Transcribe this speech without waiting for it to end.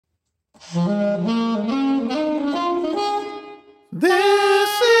This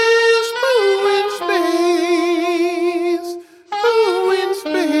is Pooh in Space. Pooh in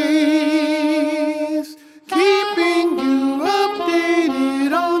Space. Keeping you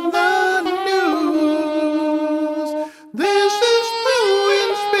updated on the news. This is Pooh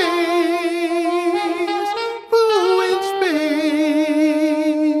in Space. Pooh in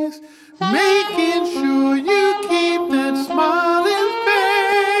Space. Making sure you keep that smiling face.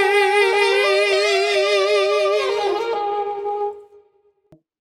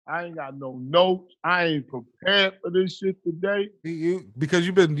 I ain't got no notes. I ain't prepared for this shit today. Because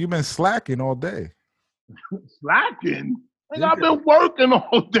you've been slacking all day. Slacking? And I've been working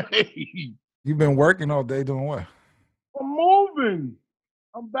all day. You've been working all day doing what? I'm moving.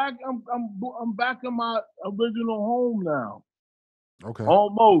 I'm back. I'm back in my original home now. Okay.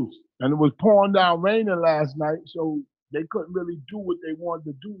 Almost. And it was pouring down raining last night, so they couldn't really do what they wanted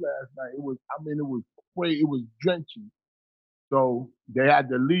to do last night. It was drenching. So they had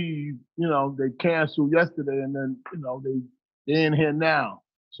to leave, they canceled yesterday and then, they're in here now.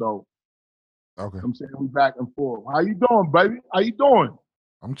 So okay. I'm saying we back and forth. How you doing, baby? How you doing?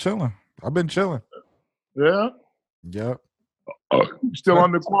 I'm chilling. I've been chilling. Yeah? Yep. You still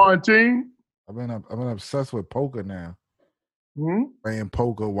under quarantine? I've been obsessed with poker now. Playing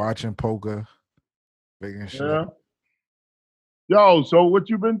poker, watching poker, making shit. Yeah. Yo, so what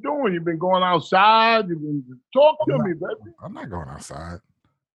you been doing? You been going outside? You been talk to me, baby. I'm not going outside.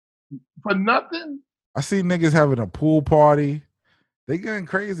 For nothing? I see niggas having a pool party. They getting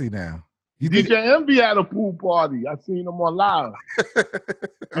crazy now. DJ Envy had a pool party. I seen him on live.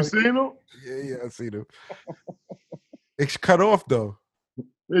 You seen him? Yeah, I seen him. It's cut off though.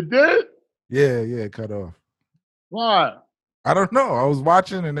 It did? Yeah, it cut off. Why? I don't know. I was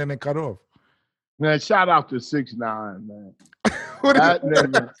watching and then it cut off. Man, shout out to 6ix9ine, man. What does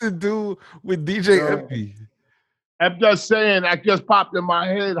that have to do with DJ Envy? I'm just saying, that just popped in my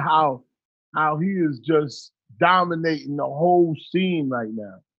head how he is just dominating the whole scene right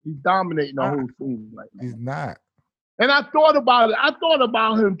now. He's dominating the whole scene right now. He's not. And I thought about it. I thought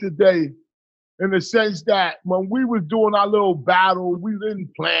about him today in the sense that when we was doing our little battle, we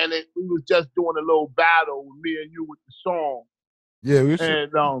didn't plan it. We was just doing a little battle with me and you with the song. Yeah, we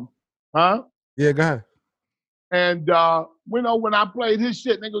should. And huh? Yeah, go ahead. And when I played his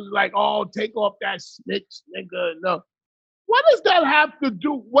shit, niggas was like, "Oh, take off that snitch, nigga." No, what does that have to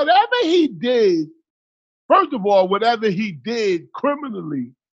do? Whatever he did, first of all, whatever he did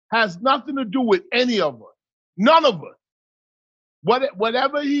criminally has nothing to do with any of us. None of us.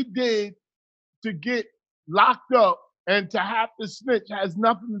 Whatever he did to get locked up and to have to snitch has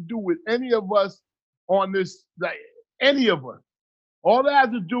nothing to do with any of us on this. Like any of us. All that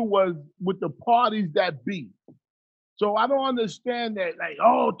had to do was with the parties that be. So I don't understand that, like,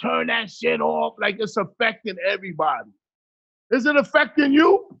 oh, turn that shit off, like it's affecting everybody. Is it affecting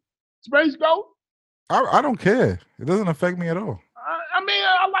you, Space Ghost? I don't care. It doesn't affect me at all. I mean,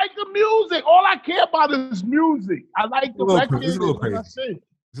 I like the music. All I care about is music. I like the record. It's a little crazy. That's it.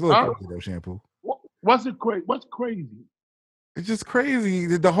 It's a little crazy though, Shampoo. What's crazy? It's just crazy.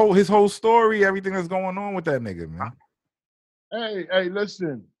 His whole story, everything that's going on with that nigga, man. Hey,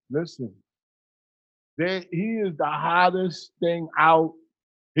 listen. He is the hottest thing out.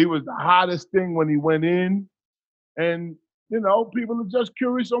 He was the hottest thing when he went in. And, people are just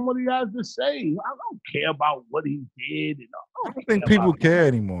curious on what he has to say. I don't care about what he did. I don't think people care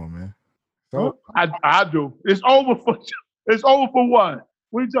anymore, man. So I do. It's over for what?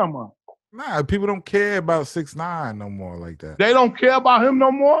 What are you talking about? Nah, people don't care about 6ix9ine no more like that. They don't care about him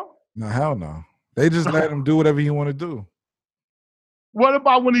no more? No, hell no. They just let him do whatever he want to do. What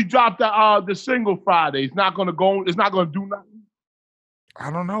about when he dropped the single Friday? It's not gonna do nothing. I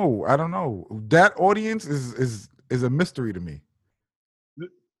don't know. That audience is a mystery to me.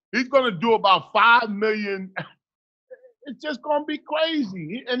 He's gonna do about 5 million. It's just gonna be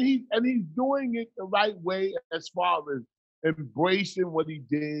crazy, and he's doing it the right way as far as embracing what he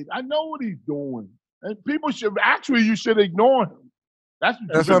did. I know what he's doing, and you should ignore him. That's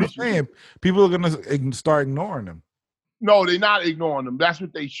what I'm saying. People are gonna start ignoring him. No, they're not ignoring him. That's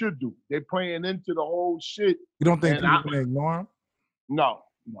what they should do. They're playing into the whole shit. You don't think people are gonna ignore him? No.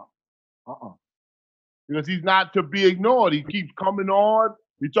 Because he's not to be ignored. He keeps coming on.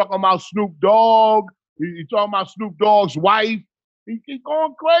 He's talking about Snoop Dogg. He's talking about Snoop Dogg's wife. He keeps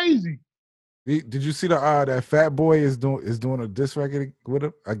going crazy. Did you see that Fat Boy is doing a diss record with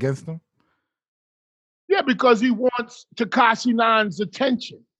him against him? Yeah, because he wants Tekashi 9's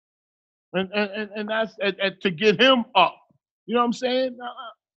attention, and that's to get him up. You know what I'm saying?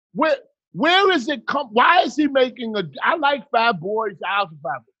 Where is it come? Why is he making I like Fat Boy. Shout out to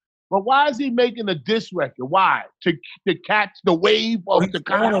Fat Boy. But why is he making a diss record? Why? To catch the wave of He's the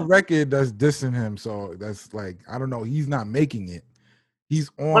on a record that's dissing him, so that's like I don't know. He's not making it. He's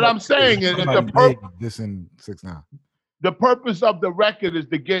on. But I'm saying it. Dissing 6ix9ine. The purpose of the record is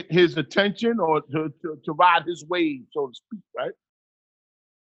to get his attention or to ride his wave, so to speak, right?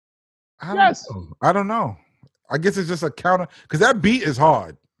 I don't know. I guess it's just a counter because that beat is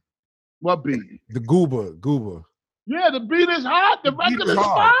hard. What beat? The Gooba. Yeah, the beat is hard. The record is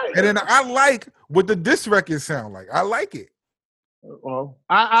fire. And then I like what the diss record sound like. I like it. Well,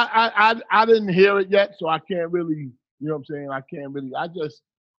 I didn't hear it yet, so I can't really, you know what I'm saying? I can't really.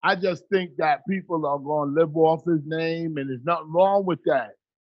 I just think that people are going to live off his name, and there's nothing wrong with that.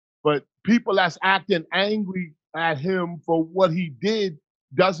 But people that's acting angry at him for what he did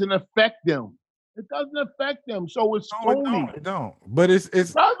doesn't affect them. It doesn't affect them, so it's phony. It don't. But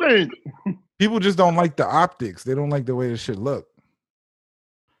it's nothing. People just don't like the optics. They don't like the way this shit look.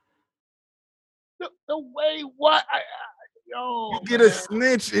 The way what? You get a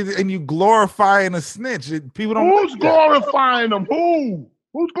snitch and you glorifying a snitch. People don't. Who's glorifying them?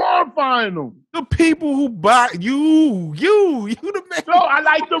 Who's glorifying them? The people who buy you the man. No, I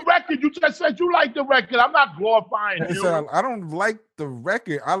like the record. You just said you like the record. I'm not glorifying you. I don't like the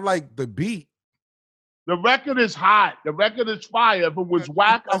record. I like the beat. The record is hot. The record is fire. If it was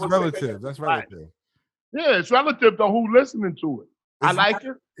whack, that's relative. That's relative. Yeah, it's relative to who listening to it. I like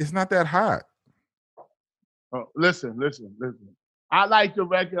it. It's not that hot. Oh, listen. I like the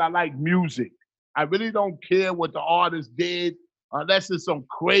record. I like music. I really don't care what the artist did unless it's some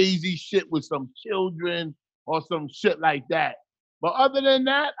crazy shit with some children or some shit like that. But other than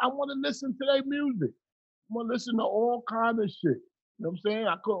that, I want to listen to their music. I want to listen to all kinds of shit. You know what I'm saying?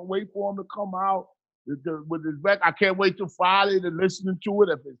 I couldn't wait for him to come out with his record. I can't wait till Friday to listen to it.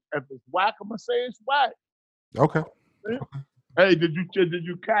 If it's whack, I'm gonna say it's whack. Okay. Hey, did you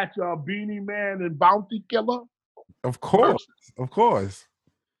catch Beanie Man and Bounty Killer? Of course.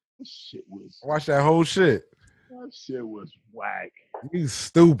 Shit was. Watch that whole shit. That shit was whack. You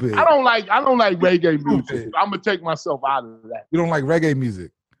stupid. I don't like reggae music. I'm gonna take myself out of that. You don't like reggae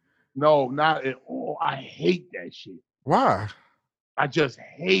music? No, not at all. I hate that shit. Why? I just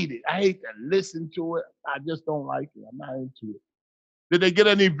hate it. I hate to listen to it. I just don't like it. I'm not into it. Did they get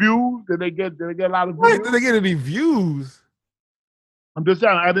any views? Did they get a lot of views? Did they get any views? I'm just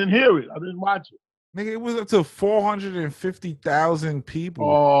saying, I didn't hear it. I didn't watch it. Nigga, it was up to 450,000 people.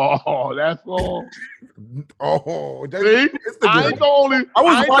 Oh, that's all. Oh, that's I ain't the only. I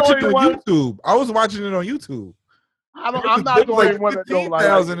was watching it on YouTube. I was watching it on YouTube. I'm not the only one that don't like it.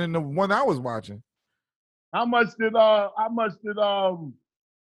 15,000 in the one I was watching. How much did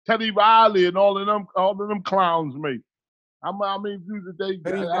Teddy Riley and all of them clowns make? How many views did they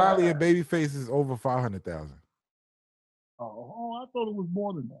get? Teddy Riley and Babyface is over 500,000. Oh, I thought it was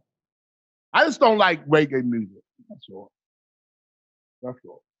more than that. I just don't like reggae music. That's all.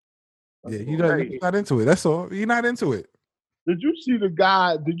 You're not into it. That's all. You're not into it. Did you see the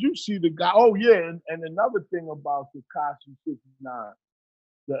guy? Oh, yeah. And another thing about Tekashi 69,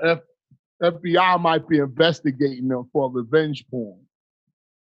 the FBI might be investigating them for revenge porn.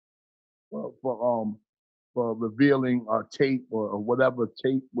 For revealing a tape or whatever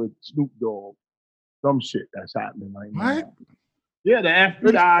tape with Snoop Dogg. Some shit that's happening right now. What? Yeah, the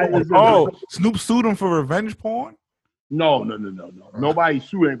FBI is. Snoop sued him for revenge porn? No. Nobody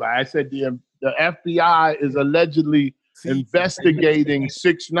sued anybody. I said the FBI is allegedly investigating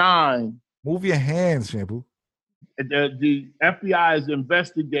 6ix9ine. Move your hands, Shampoo. The FBI is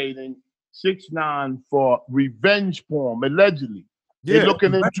investigating 6ix9ine for revenge porn, allegedly. Yeah, they're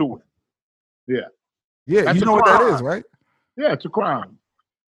looking into it. Yeah. Yeah, that's you know what that is, right? Yeah, it's a crime.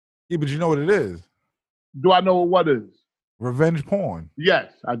 Yeah, but you know what it is. Do I know what it is? Revenge porn.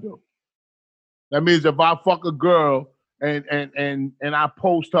 Yes, I do. That means if I fuck a girl and I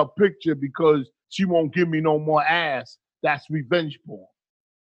post her picture because she won't give me no more ass, that's revenge porn.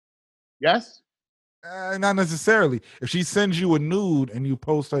 Yes? Not necessarily. If she sends you a nude and you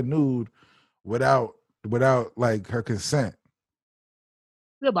post her nude without like her consent.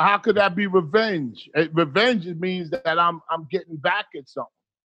 Yeah, but how could that be revenge? Revenge means that I'm getting back at something.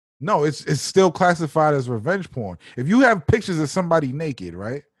 No, it's still classified as revenge porn. If you have pictures of somebody naked,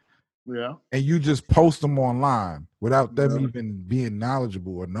 right? Yeah. And you just post them online without them even being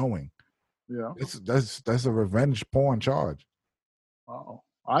knowledgeable or knowing. Yeah. That's a revenge porn charge. Oh.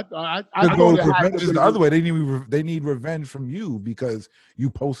 I revenge is the other way. They need revenge from you because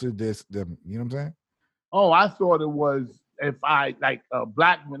you posted this. You know what I'm saying? Oh, I thought it was if I like a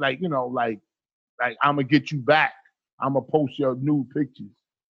black man, like I'm gonna get you back. I'm gonna post your nude pictures.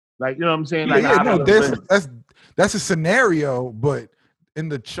 Like, you know what I'm saying? Like, that's a scenario, but in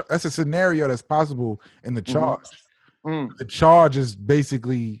the that's a scenario that's possible in the charge. Mm. The charge is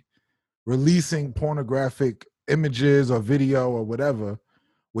basically releasing pornographic images or video or whatever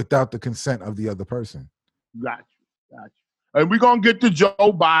without the consent of the other person. Got you. And we're gonna get to Joe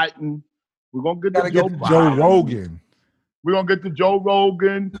Biden. We're gonna get to Joe Biden. Joe Rogan. We're gonna get to Joe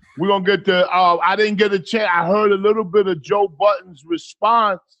Rogan. We're gonna get to I didn't get a chance. I heard a little bit of Joe Budden's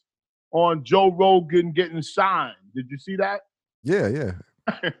response on Joe Rogan getting signed. Did you see that? Yeah.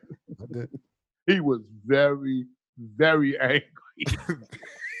 I did. He was very, very angry.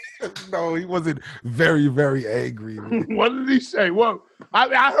 No, he wasn't very, very angry. What did he say? Well,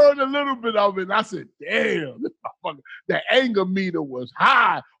 I heard a little bit of it, and I said, damn, this motherfucker, the anger meter was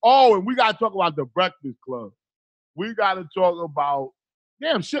high. Oh, and we got to talk about the Breakfast Club. We got to talk about,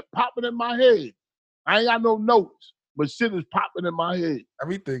 damn, shit popping in my head. I ain't got no notes, but shit is popping in my head.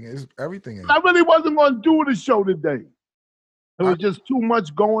 Everything is. I really wasn't going to do the show today. It was just too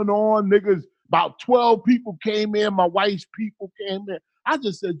much going on. Niggas, about 12 people came in. My wife's people came in. I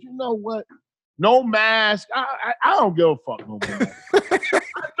just said, you know what? No mask. I don't give a fuck no more.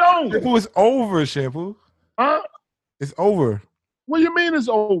 I don't. Shampoo is over, Shampoo. Huh? It's over. What do you mean it's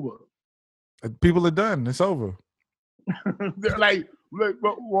over? People are done. It's over. They're like,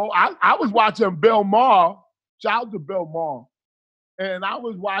 well, I was watching Bill Maher. Shout out to Bill Maher. And I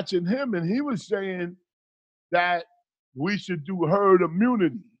was watching him, and he was saying that we should do herd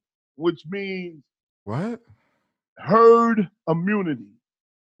immunity, which means what? Herd immunity.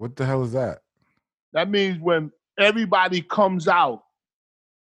 What the hell is that? That means when everybody comes out,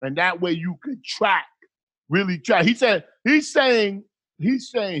 and that way you could really track. He's saying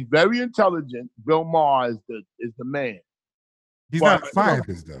very intelligent. Bill Maher is the man. He's not a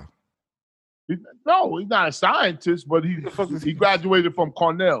scientist though. No, he's not a scientist, but he graduated from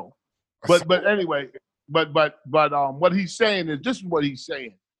Cornell. But anyway, but what he's saying is this is what he's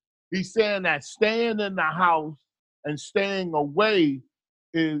saying. He's saying that staying in the house and staying away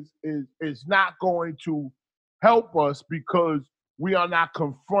is not going to help us because we are not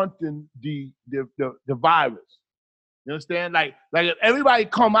confronting the virus. You understand? Like if everybody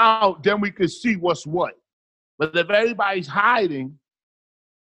come out, then we could see what's what. But if everybody's hiding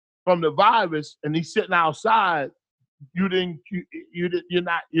from the virus and he's sitting outside, you're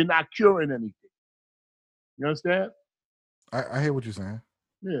not curing anything. You understand? I hear what you're saying.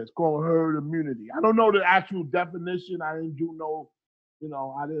 Yeah, it's called herd immunity. I don't know the actual definition. I didn't do no,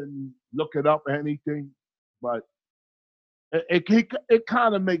 I didn't look it up or anything, but it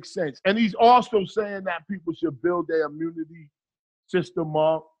kind of makes sense. And he's also saying that people should build their immunity system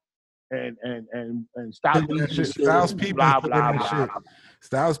up and stop eating shit. Styles P blah, blah, blah, shit. blah.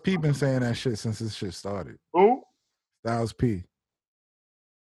 Styles P been saying that shit since this shit started. Who? Styles P.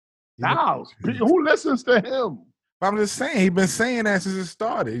 Styles P. Who listens to him? I'm just saying, he's been saying that since it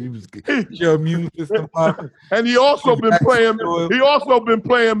started. He was your immune system up. And he also been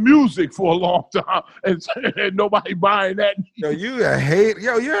playing music for a long time, and nobody buying that. Yo, you a hater.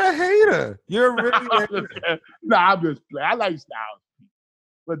 Yo, you're a hater. You're really a hater. Nah, I'm just playing. I like Styles P.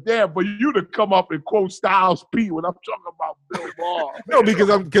 But damn, for you to come up and quote Styles P when I'm talking about Bill Maher. No,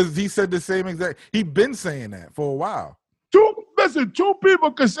 because he said the same exact. He been saying that for a while. Two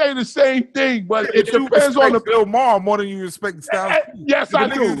people can say the same thing, but it depends on the Bill Maher more than you respect Styles P. Yes, I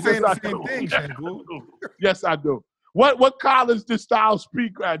do. Saying the same thing, yes, I do. What college did Styles P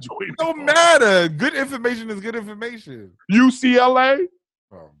graduate? Don't matter. Good information is good information. UCLA,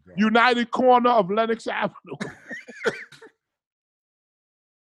 oh, God. United Corner of Lenox Avenue.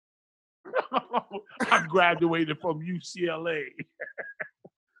 I graduated from UCLA.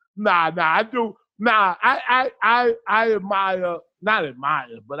 I do. I admire, not admire,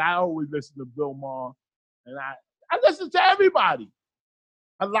 but I always listen to Bill Maher, and I listen to everybody.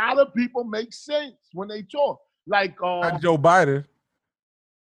 A lot of people make sense when they talk. Like Joe Biden.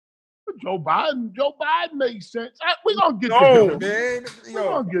 Joe Biden makes sense. We're gonna get to him. Man. We're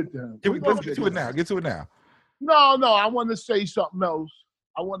gonna get to him. Let's get to it now. Get to it now. No, I want to say something else.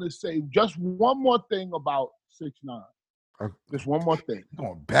 I want to say just one more thing about 6ix9ine. Just one more thing.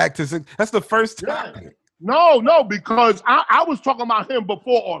 Going back to 6. That's the first time. Yeah. No, because I was talking about him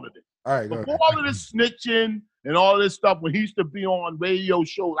before all of this. All right, before all of this snitching and all this stuff, when he used to be on radio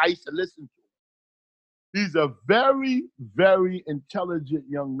shows, I used to listen to him. He's a very, very intelligent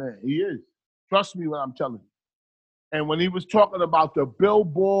young man. He is. Trust me when I'm telling you. And when he was talking about the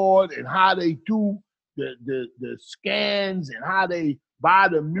Billboard and how they do the scans and how they buy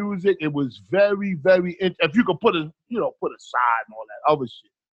the music, it was very, very. If you could put aside and all that other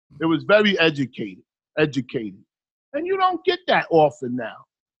shit, it was very educated, and you don't get that often now.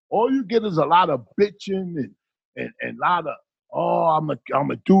 All you get is a lot of bitching and a lot of oh, I'm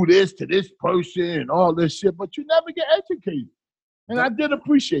gonna do this to this person and all this shit, but you never get educated. And I did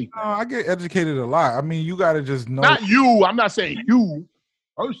appreciate that. I get educated a lot. I mean, you got to just know. Not you. I'm not saying you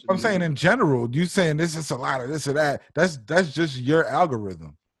personally. I'm saying in general. You saying this is a lot of this or that. That's just your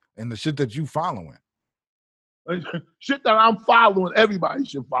algorithm and the shit that you following. Shit that I'm following, everybody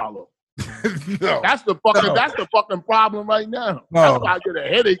should follow. No, That's the fucking problem right now. No. That's why I get a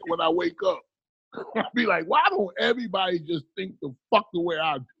headache when I wake up. I'll be like, why don't everybody just think the fuck the way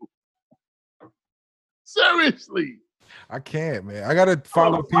I do? Seriously. I can't, man. I gotta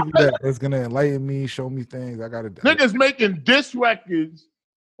follow people that's gonna enlighten me, show me things. I gotta. Niggas making diss records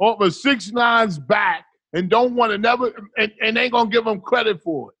over 6ix9ine's back and don't want to never and ain't gonna give them credit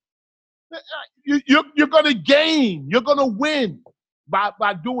for it. You're gonna gain. You're gonna win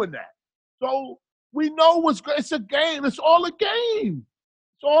by doing that. So we know what's good. It's a game. It's all a game.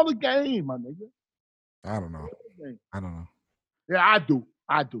 It's all a game, my nigga. I don't know. Yeah, I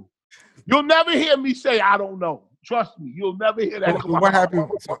do. You'll never hear me say I don't know. Trust me, you'll never hear that. So what happened?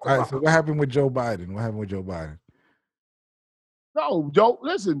 So what happened with Joe Biden? What happened with Joe Biden? No, Joe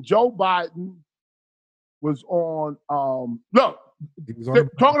Biden was on. Look, He was on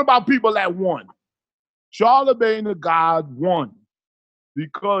talking about people that won. Charlamagne the God won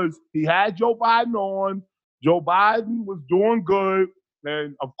because he had Joe Biden on. Joe Biden was doing good,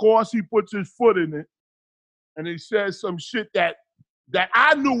 and of course he puts his foot in it, and he says some shit that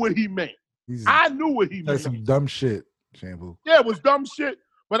I knew what he meant. I knew what he meant. Some dumb shit, Shampoo. Yeah, it was dumb shit,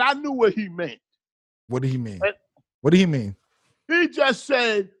 but I knew what he meant. What did he mean? What did he mean? He just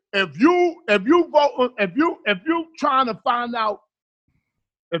said, if you vote, if you trying to find out,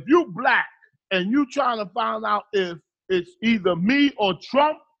 if you black and you trying to find out if it's either me or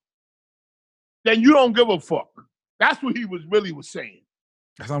Trump, then you don't give a fuck. That's what he was saying.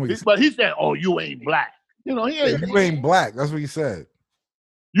 That's not what he said. But he said, "Oh, you ain't black." You know, you ain't black. That's what he said.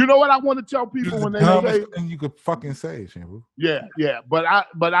 You know what I want to tell people when they say thing you could fucking say, Shampoo. Yeah. But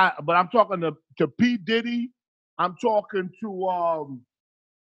I'm talking to P. Diddy. I'm talking to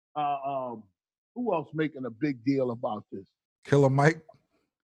who else making a big deal about this? Killer Mike.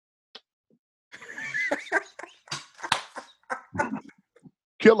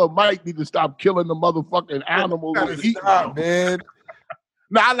 Killer Mike need to stop killing the motherfucking animals. Stop, man.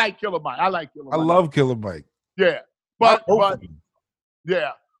 No, I like Killer Mike. I love Killer Mike. Yeah, but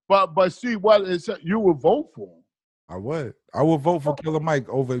see what is you would vote for him. I would vote for Killer Mike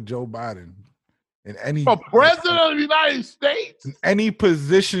over Joe Biden in any for president of the United States. In any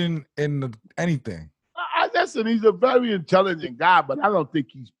position in anything. Listen, he's a very intelligent guy, but I don't think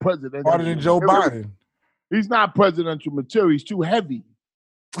he's president. Harder than Joe Biden. He's not presidential material. He's too heavy.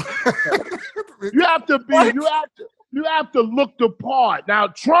 You have to look the part. Now,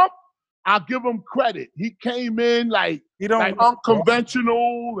 Trump, I'll give him credit. He came in like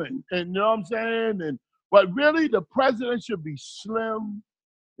unconventional and you know what I'm saying? But really the president should be slim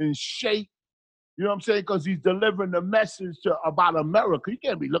in shape. You know what I'm saying? Because he's delivering the message about America. He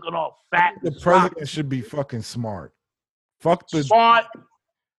can't be looking all fat. The president should be fucking smart. Smart,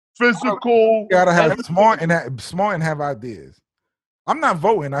 physical. You gotta have smart and have ideas. I'm not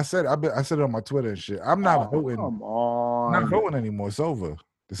voting. I said it on my Twitter and shit. I'm not voting. Come on. I'm not voting anymore. It's over.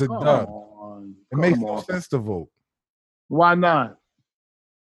 It's a dub. It makes no sense to vote. Why not?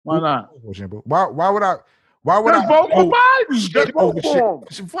 Why would I vote for Biden? Just vote for him.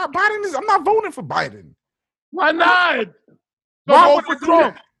 I'm not voting for Biden. Why not? Why vote for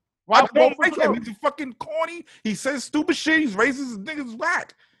Trump? Why vote for Trump? He's fucking corny. He says stupid shit. He's racist. Niggas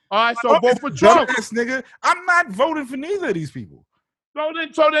whack. All right, so vote for Trump. Nigga. I'm not voting for neither of these people. So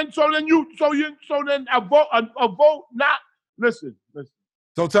then a vote not listen.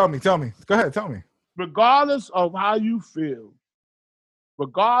 So tell me. Go ahead, tell me. Regardless of how you feel,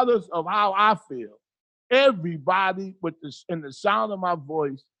 regardless of how I feel, everybody in the sound of my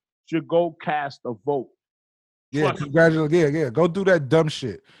voice should go cast a vote. Yeah, congratulations. Yeah. Go do that dumb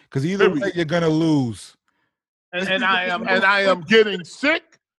shit. Because either way you're gonna lose. And I am getting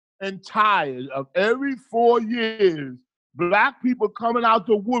sick and tired of every 4 years. Black people coming out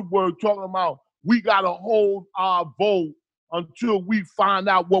the woodwork talking about we gotta hold our vote until we find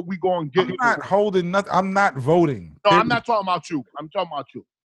out what we gonna get. I'm not holding nothing. I'm not voting. No, I'm not talking about you. I'm talking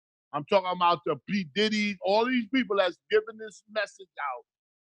about the P. Diddy, all these people that's giving this message out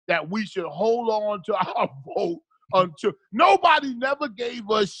that we should hold on to our vote until nobody never gave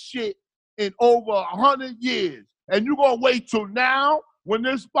us shit in over 100 years. And you gonna wait till now? When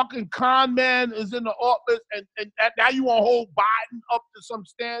this fucking con man is in the office and now you want to hold Biden up to some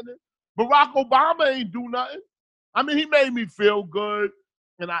standard? Barack Obama ain't do nothing. I mean, he made me feel good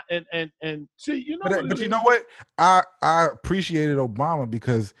and see, you know But what you it know is? what? I appreciated Obama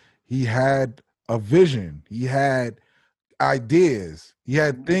because he had a vision. He had ideas. He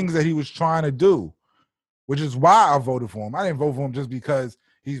had things that he was trying to do, which is why I voted for him. I didn't vote for him just because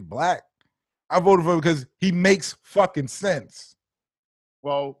he's black. I voted for him because he makes fucking sense.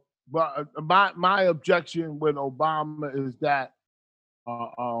 Well, but my objection with Obama is that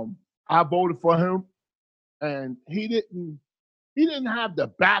I voted for him, and he didn't have the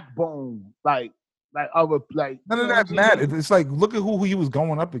backbone like other None you of know what I'm that saying? mattered. It's like look at who he was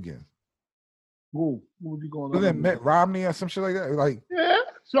going up against. Who was he going Was on? it Mitt Romney or some shit like that? Like, Yeah.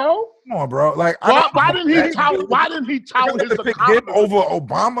 So come on, bro. Like, why didn't he tout? Why didn't he I tout got his to pick him accomplishments? over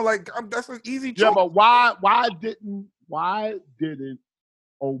Obama. Like, that's an easy choice. Yeah, but why didn't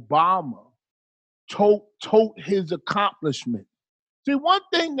Obama tote his accomplishment? See, one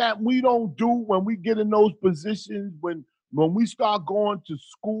thing that we don't do when we get in those positions, when we start going to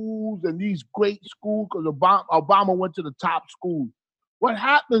schools and these great schools, because Obama went to the top schools, what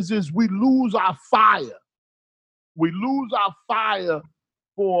happens is we lose our fire. We lose our fire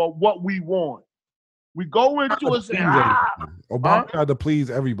for what we want. We go into it saying, Obama tried to please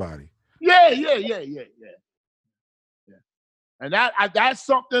everybody. Yeah. And that's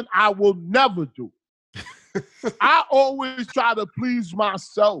something I will never do. I always try to please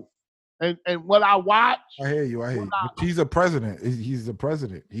myself. And what I watch. I hear you. But he's a president. He's the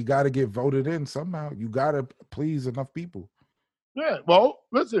president. He got to get voted in somehow. You got to please enough people. Yeah. Well,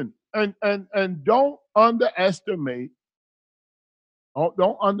 listen, and don't underestimate.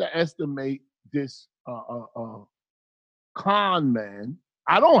 Don't underestimate this con man.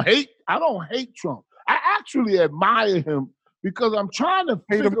 I don't hate Trump. I actually admire him because I'm trying to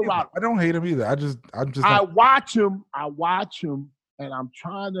figure out. I don't hate him either. I watch him, and I'm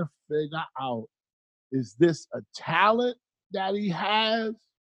trying to figure out: is this a talent that he has,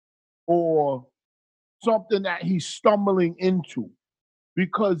 or something that he's stumbling into?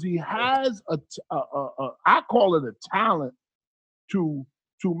 Because he has I call it a talent to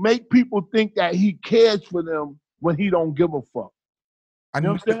make people think that he cares for them when he don't give a fuck. I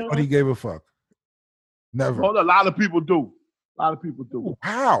never thought he gave a fuck. Never. Well, a lot of people do. A lot of people do.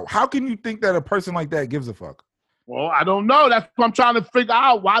 How? How can you think that a person like that gives a fuck? Well, I don't know. That's what I'm trying to figure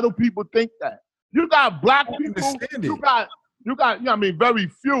out. Why do people think that? You got black people. You got. You know, I mean, very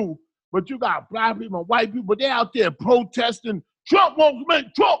few, but you got black people and white people. They're out there protesting. Trump won't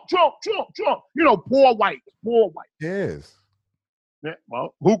make Trump. You know, poor whites. Yes. Yeah,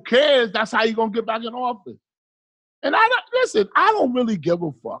 well, who cares? That's how you're gonna get back in office. And I don't really give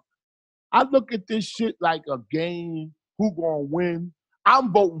a fuck. I look at this shit like a game. Who gonna win?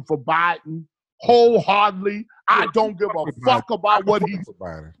 I'm voting for Biden wholeheartedly. I don't give a fuck about what he's.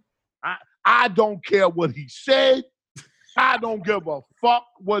 I don't care what he said. I don't give a fuck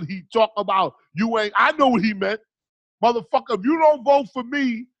what he talked about. I know what he meant. Motherfucker, if you don't vote for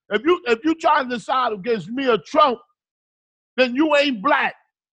me, if you try to decide against me or Trump, then you ain't black.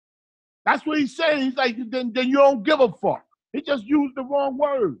 That's what he's saying. He's like, then you don't give a fuck. He just used the wrong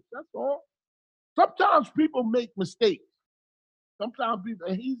words. That's all. Sometimes people make mistakes. Sometimes people,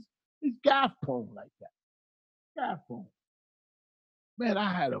 and he's gaff prone like that. Gaff prone. Man,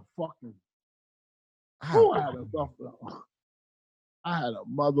 I had a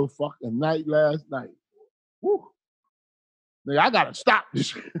motherfucking night last night. Woo. Nigga, I gotta stop this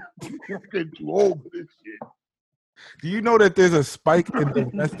shit. I'm getting too old for this shit. Do you know that there's a spike in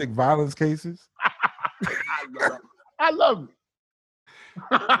domestic violence cases? I love it.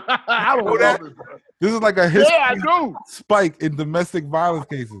 I don't love it, bro. This is like a history spike in domestic violence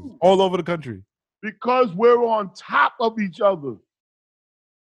cases all over the country. Because we're on top of each other.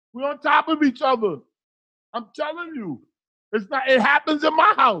 We're on top of each other. I'm telling you. It happens in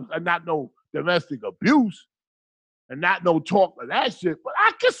my house. And not no domestic abuse. And not no talk of that shit. But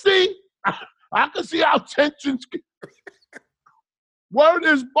I can see how tensions word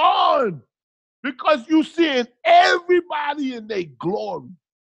is born. Because you seeing everybody in their glory.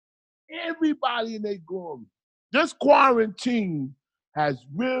 Everybody in their glory. This quarantine has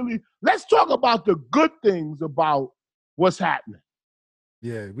really. Let's talk about the good things about what's happening.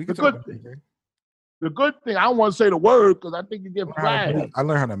 Yeah, we can talk about it. The good thing, I don't want to say the word because I think you get flagged. I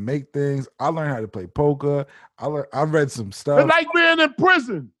learned how to make things. I learned how to play poker. I read some stuff. It's like being in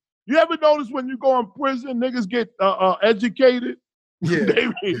prison. You ever notice when you go in prison, niggas get educated?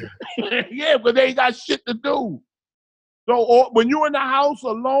 Yeah. Yeah, but they ain't got shit to do. So when you're in the house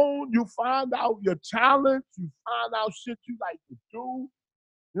alone, you find out your talents. You find out shit you like to do.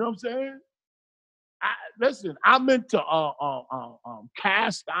 You know what I'm saying? Listen, I'm into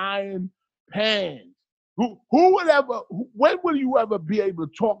cast iron pans. Who would ever? When will you ever be able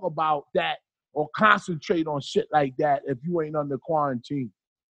to talk about that or concentrate on shit like that if you ain't under quarantine?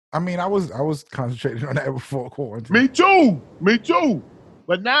 I mean, I was concentrating on that before quarantine. Me too.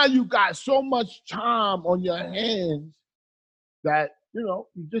 But now you got so much time on your hands that you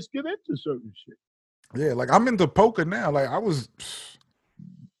just get into certain shit. Yeah, like I'm into poker now. Like I just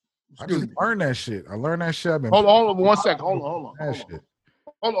Excuse me. learned that shit. I learned that shit. I've been Hold on 1 second. Hold on. that shit.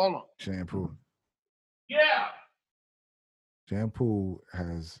 Hold on. Shampoo. Yeah. Shampoo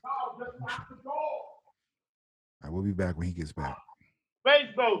has. No, just lock the door. I will be back when he gets back. Face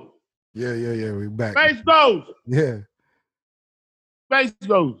those. Yeah. We're back. Face those. Yeah. Face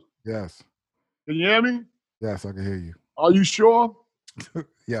those. Yes. Can you hear me? Yes, I can hear you. Are you sure?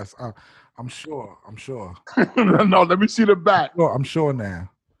 Yes, I'm sure. I'm sure. No, let me see the back. Well, I'm sure now.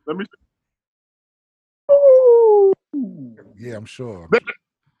 Let me see. Ooh. Yeah, I'm sure.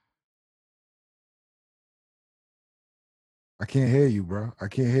 I can't hear you, bro. I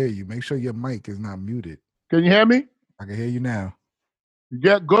can't hear you. Make sure your mic is not muted. Can you hear me? I can hear you now. You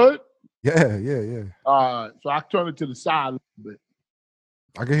get good? Yeah. So I turn it to the side a little bit.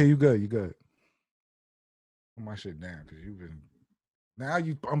 I can hear you good. You good. Put my shit down because you've been. Now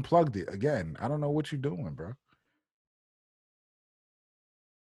you unplugged it again. I don't know what you're doing, bro.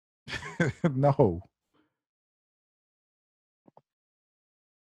 No.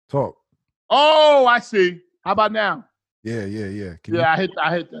 Talk. Oh, I see. How about now? Yeah. I hit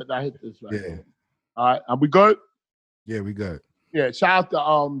that. I hit this right. Yeah. All right. Are we good? Yeah, we good. Yeah. Shout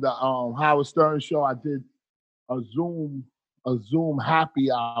out to the Howard Stern show. I did a Zoom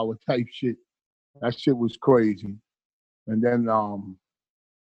happy hour type shit. That shit was crazy. And then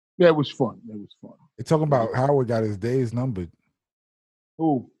yeah, it was fun. They're talking about Howard got his days numbered.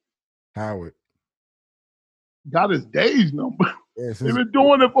 Who? Howard. Got his days number. Yeah, They've been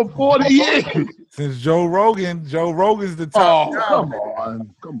doing it for 40 years. Since Joe Rogan's the top guy.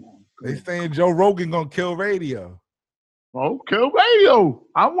 Come on. They saying Joe Rogan gonna kill radio. Oh, kill radio.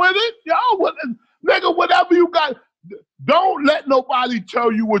 I'm with it. Nigga, whatever you got. Don't let nobody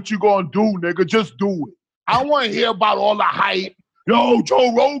tell you what you gonna do, nigga. Just do it. I want to hear about all the hype. Yo,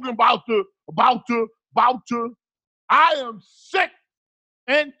 Joe Rogan about to. I am sick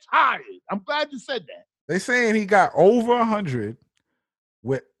and tired. I'm glad you said that. They saying he got over 100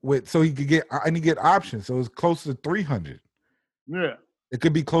 with so he could get and he get options. So it's close to 300. Yeah. It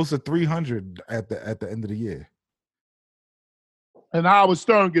could be close to 300 at the end of the year. And Howard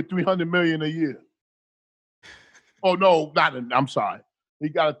Stern get $300 million a year. Oh no, I'm sorry. He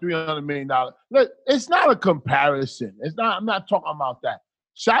got a $300 million. Look, it's not a comparison. I'm not talking about that.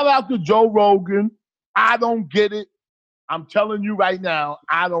 Shout out to Joe Rogan. I don't get it. I'm telling you right now,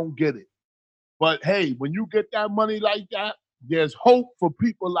 I don't get it. But hey, when you get that money like that, there's hope for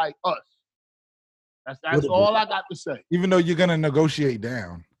people like us. That's all I got to say. Even though you're gonna negotiate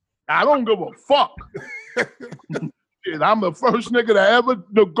down. I don't give a fuck. Shit, I'm the first nigga that ever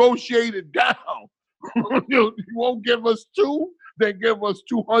negotiated down. You won't give us 2, then give us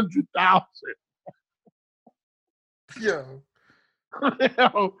 200,000. Yeah.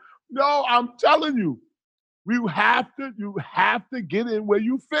 No, I'm telling you, you have to get in where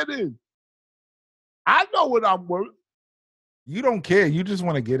you fit in. I know what I'm worth. You don't care. You just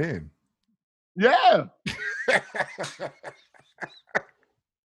want to get in. Yeah.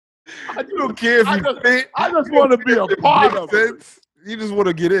 You don't care if you fit. I just want to be a part of it. You just want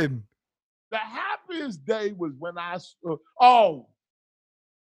to get in. The happiest day was when I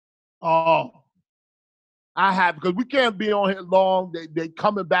because we can't be on here long. They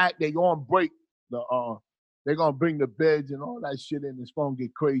coming back. They on break. They're gonna bring the beds and all that shit in. It's gonna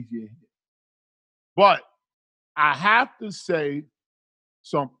get crazy in here. But I have to say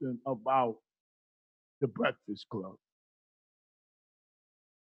something about the Breakfast Club.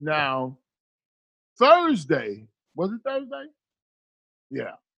 Now, Thursday, was it Thursday?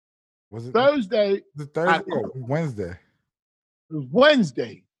 Yeah. Was it Thursday? Was it Thursday or Wednesday? It was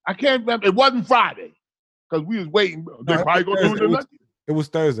Wednesday. I can't remember. It wasn't Friday because we was waiting. They probably gonna do it. It was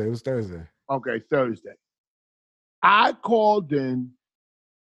Thursday. It was Thursday. Okay, Thursday. I called in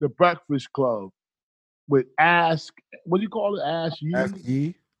the Breakfast Club with Ask. What do you call it? Ask Yee. Ask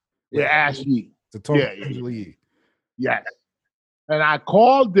Yee. Yeah, Ask Yee. To talk to Angela Yee. Yes. And I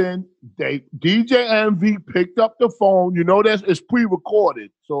called in. DJ Envy picked up the phone. You know, it's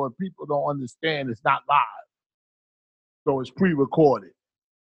pre-recorded. So if people don't understand, it's not live. So it's pre-recorded.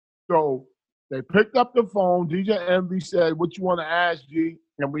 So they picked up the phone. DJ Envy said, "What you want to ask, G?"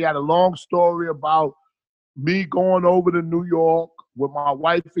 And we had a long story about me going over to New York with my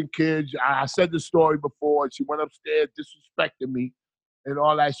wife and kids. I said the story before. She went upstairs, disrespected me. and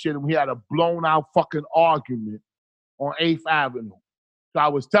all that shit. And we had a blown out fucking argument on 8th Avenue. So I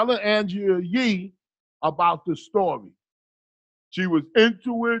was telling Andrea Yee about the story. She was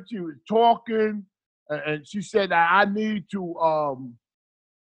into it. She was talking, and she said that I need to,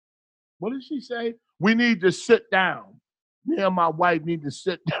 what did she say? We need to sit down. Me and my wife need to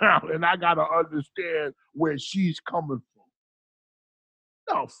sit down, and I got to understand where she's coming from.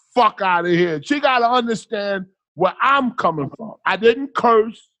 No, fuck out of here. She got to understand where I'm coming from. I didn't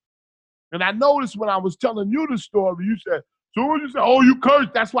curse. And I noticed when I was telling you the story, you said, soon as you said, oh, you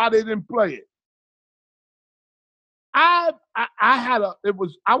cursed, that's why they didn't play it. I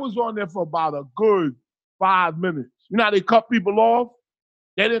was on there for about a good 5 minutes. You know how they cut people off?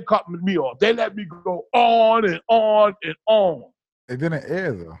 They didn't cut me off. They let me go on and on and on. It didn't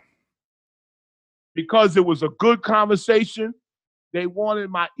air though. Because it was a good conversation. They wanted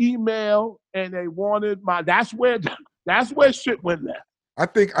my email and they wanted my, that's where shit went left. I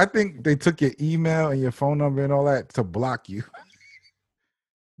think they took your email and your phone number and all that to block you.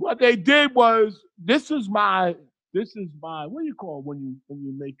 What they did was, this is my, what do you call it when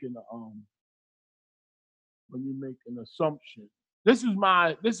you make an assumption? This is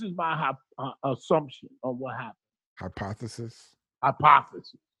my assumption on what happened. Hypothesis.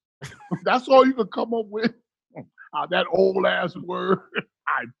 That's all you can come up with. That old ass word,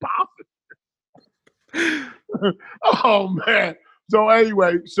 hypothesis. Oh man. So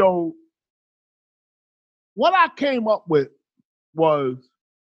anyway, what I came up with was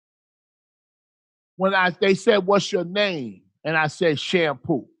when they said, "What's your name?" and I said,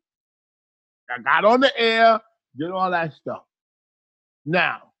 "Shampoo." I got on the air, did all that stuff.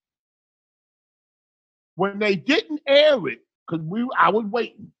 Now, when they didn't air it, because I was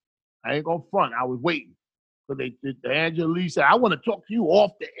waiting. I ain't gonna front. I was waiting. So Angela Lee said, "I want to talk to you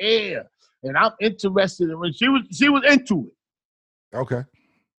off the air, and I'm interested in." When she was into it. Okay.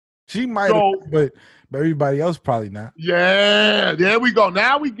 She might have, but everybody else probably not. Yeah, there we go.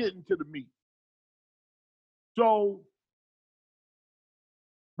 Now we getting to the meat. So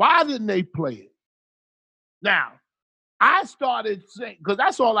why didn't they play it? Now, I started saying, because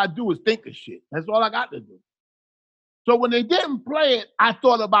that's all I do is think of shit. That's all I got to do. So when they didn't play it, I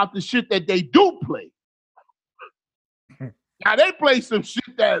thought about the shit that they do play. Now they play some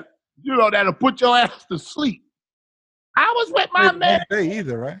shit that, that'll put your ass to sleep. I was with my man. The next day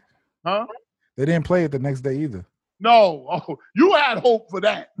either, right? Huh? They didn't play it the next day either. No. Oh, you had hope for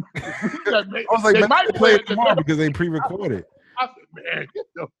that. I was like, they might play it tomorrow because they pre-recorded. I said, man,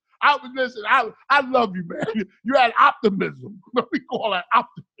 listen, I love you, man. You had optimism. We call that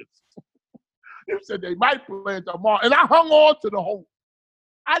optimism. You said they might play it tomorrow. And I hung on to the hope.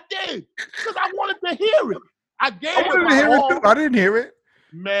 I did. Because I wanted to hear it. I wanted to hear it too. I didn't hear it.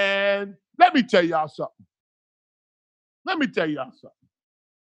 Man, let me tell y'all something.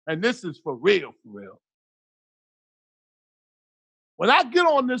 And this is for real, for real. When I get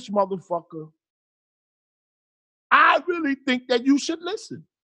on this motherfucker, I really think that you should listen.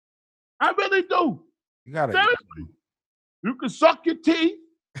 I really do. You got it. Seriously. You can suck your teeth.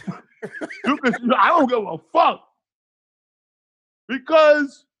 I don't give a fuck.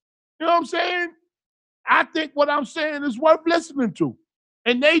 Because, you know what I'm saying? I think what I'm saying is worth listening to.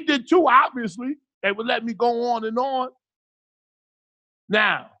 And they did too, obviously. They would let me go on and on.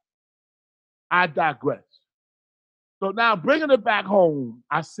 Now, I digress. So now bringing it back home,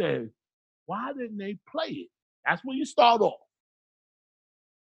 I said, why didn't they play it? That's where you start off.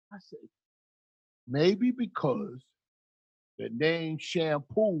 I said, maybe because the name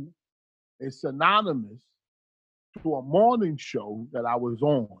Shampoo is synonymous to a morning show that I was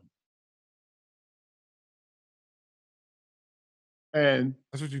on. And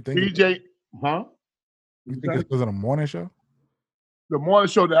that's what you think? DJ, huh? You think it was on a morning show? The morning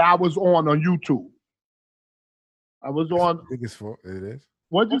show that I was on YouTube. I was on. I think it is.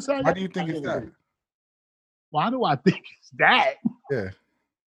 What'd you say? Why do you think it's that? Why do I think it's that? Yeah.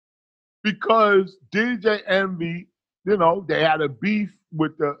 Because DJ Envy, they had a beef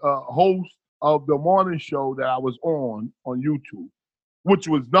with the host of the morning show that I was on YouTube, which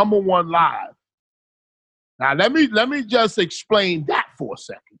was #1 live. Now let me just explain that for a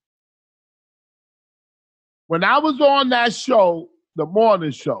second. When I was on that show, the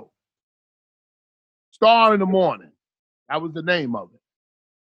morning show, Star in the Morning, that was the name of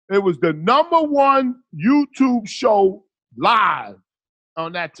it. It was the #1 YouTube show live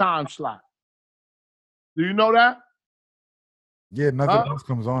on that time slot. Do you know that? Yeah, nothing else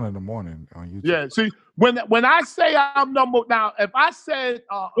comes on in the morning on YouTube. Yeah, see, when I say I'm now, if I said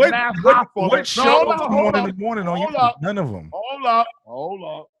what show come on in the morning on YouTube? None of them.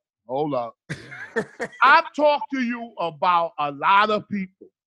 Hold up. I've talked to you about a lot of people.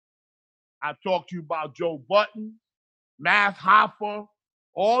 I've talked to you about Joe Button, Math Hoffa,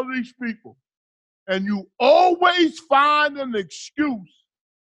 all these people. And you always find an excuse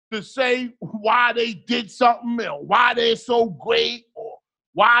to say why they did something or why they're so great or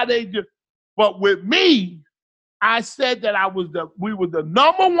why they did. But with me, I said that we were the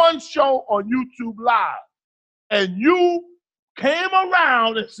 #1 show on YouTube Live. And you came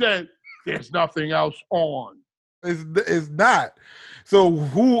around and said, there's nothing else on. It's not. So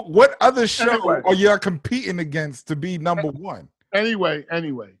what other show Anyway. are you competing against to be #1? Anyway.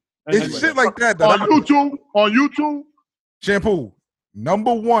 It's shit like that. On YouTube, Shampoo,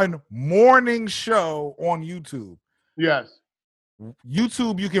 #1 morning show on YouTube. yes.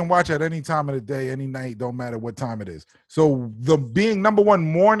 YouTube you can watch at any time of the day, any night, don't matter what time it is. So the being #1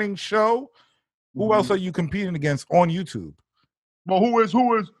 morning show, who else are you competing against on YouTube? Well, who is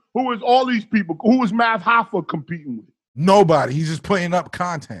all these people? Who is Math Hoffa competing with? Nobody. He's just putting up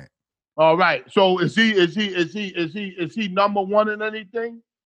content. All right. So is he #1 in anything?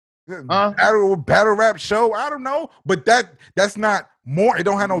 Huh? Battle rap show? I don't know. But that's not more. It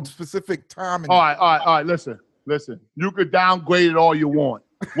don't have no specific time. All right. Listen. You could downgrade it all you want.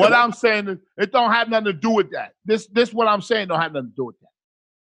 What I'm saying is it don't have nothing to do with that. This what I'm saying don't have nothing to do with that.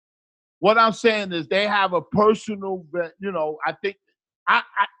 What I'm saying is they have a personal, I think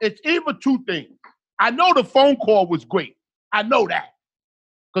it's either two things. I know the phone call was great. I know that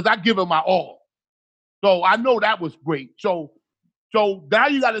because I give it my all. So I know that was great. So now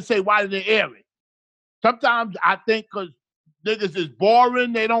you got to say, why did they air it? Sometimes I think because niggas is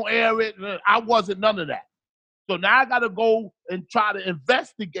boring, they don't air it. I wasn't none of that. So now I got to go and try to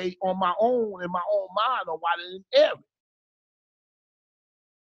investigate in my own mind on why they didn't air it.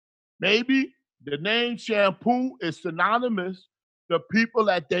 Maybe the name Shampoo is synonymous to people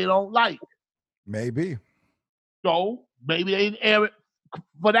that they don't like. Maybe. So maybe they didn't air it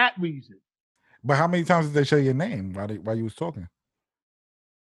for that reason. But how many times did they say your name while you was talking?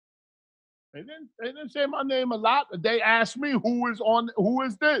 They didn't say my name a lot. They asked me who is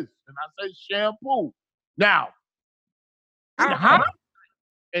this? And I say Shampoo. Now,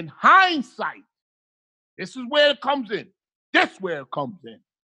 in hindsight, this is where it comes in.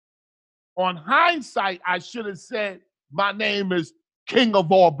 On hindsight, I should have said my name is King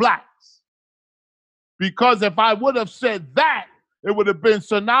of All Blacks. Because if I would have said that, it would have been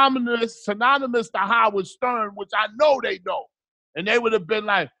synonymous to Howard Stern, which I know they know. And they would have been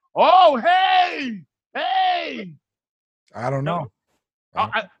like, oh, hey. I don't know.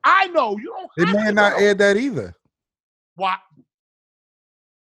 I know. You don't They have may to not know. air that either. What?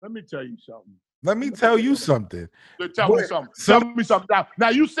 Let me tell you something. Let me tell you something. Tell me something. Now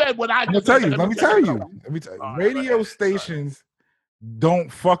you said what I just Let said. me tell you. All right, Radio stations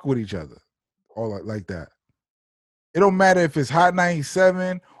don't fuck with each other or like that. It don't matter if it's Hot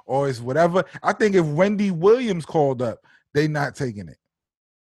 97 or it's whatever. I think if Wendy Williams called up, they not taking it.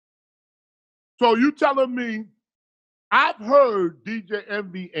 So you telling me I've heard DJ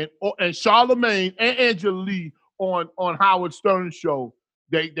Envy and Charlamagne and Angela Lee on Howard Stern's show.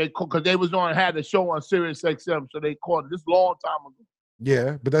 They because they was had a show on Sirius XM, so they called it this long time ago.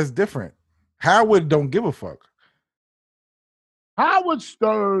 Yeah, but that's different. Howard don't give a fuck. Howard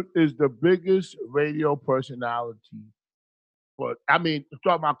Stern is the biggest radio personality. But I mean,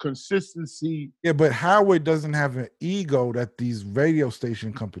 talking about consistency. Yeah, but Howard doesn't have an ego that these radio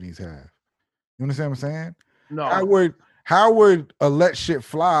station companies have. You understand what I'm saying? No. Howard let shit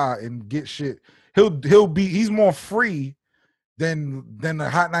fly and get shit. He's more free than the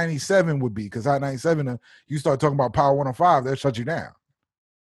Hot 97 would be, because Hot 97, you start talking about Power 105, they'll shut you down.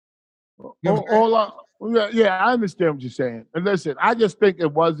 Yeah, I understand what you're saying. And listen, I just think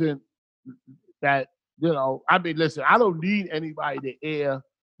it wasn't that, I mean, listen, I don't need anybody to air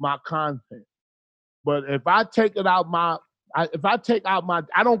my content. But if I take it out I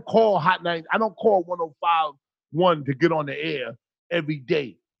don't call Hot 90, I don't call 105.1 to get on the air every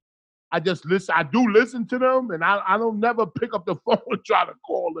day. I just listen. I do listen to them, and I don't never pick up the phone and try to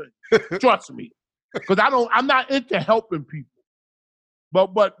call in. Trust me, because I'm not into helping people.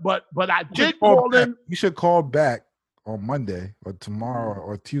 But I did call in. You should call back on Monday or tomorrow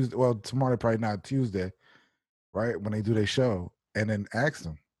or Tuesday. Well, tomorrow probably not, Tuesday, right, when they do their show, and then ask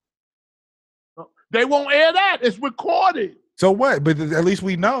them. They won't air that. It's recorded. So what? But at least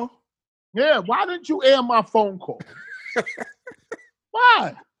we know. Yeah. Why didn't you air my phone call?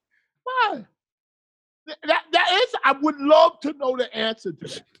 Why? That is. I would love to know the answer to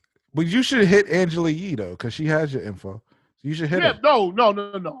that. But you should hit Angela Yee though, because she has your info. So you should hit Yeah, her. no.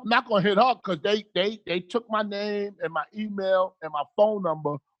 I'm not gonna hit her because they took my name and my email and my phone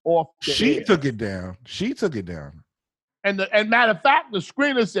number off the She air. took it down. She took it down. And matter of fact, the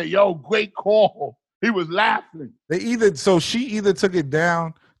screener said, "Yo, great call." He was laughing. She either took it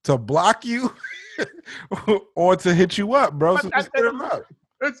down to block you or to hit you up, bro. So just hit her up.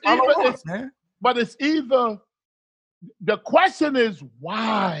 But it's either the question is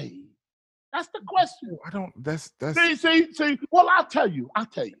why. That's the question. I don't. That's See. Well, I'll tell you.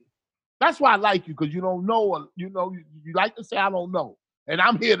 That's why I like you because you don't know. You like to say I don't know, and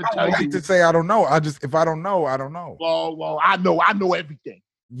I'm here to tell you. I like to say I don't know. If I don't know, I don't know. Well, I know everything.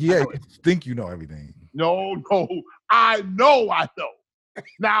 Yeah, you think you know everything. No, I know.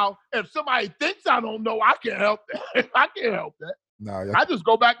 Now, if somebody thinks I don't know, I can't help that. I can't help that. No, I just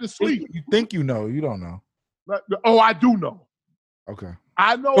go back to sleep. You think you know, you don't know. Oh, I do know. Okay.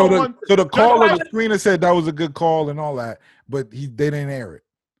 I know. So the caller, the screener said that was a good call and all that, but they didn't air it.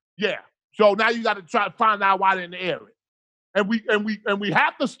 Yeah. So now you got to try to find out why they didn't air it, and we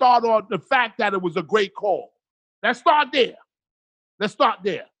have to start on the fact that it was a great call. Let's start there.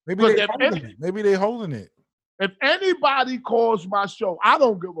 Maybe they holding it. If anybody calls my show, I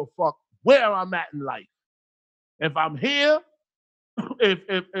don't give a fuck where I'm at in life. If I'm here,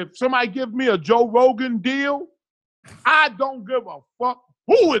 if somebody give me a Joe Rogan deal, I don't give a fuck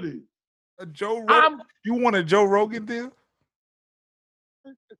who it is. A Joe Rogan? You want a Joe Rogan deal?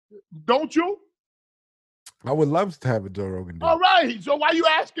 Don't you? I would love to have a Joe Rogan deal. All right. So why you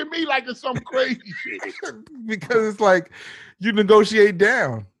asking me like it's some crazy shit? Because it's like you negotiate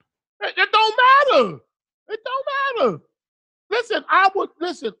down. It don't matter. It don't matter. Listen, I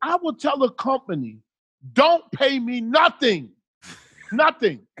would tell a company, don't pay me nothing.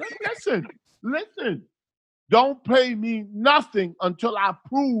 Nothing. Listen. Don't pay me nothing until I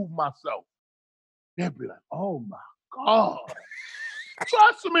prove myself. They'll be like, oh my God.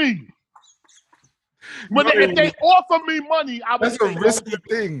 Trust me. If they offer me money, I would That's a risky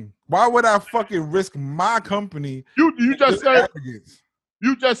thing. Why would I fucking risk my company? You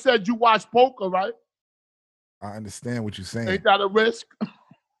just said you watch poker, right? I understand what you're saying. Ain't that a risk?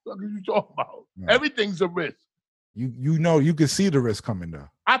 What are you talking about? No. Everything's a risk. You know you can see the risk coming though.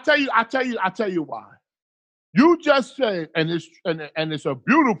 I tell you why. You just said, and it's a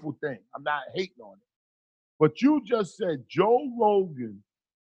beautiful thing. I'm not hating on it. But you just said Joe Rogan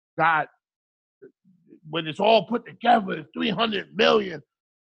got, when it's all put together, it's 300 million.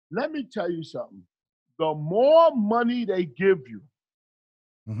 Let me tell you something. The more money they give you,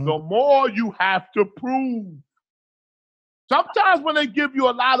 the more you have to prove. Sometimes when they give you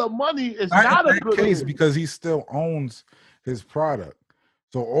a lot of money, it's not a good case because he still owns his product.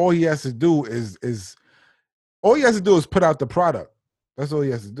 So all he has to do is put out the product. That's all he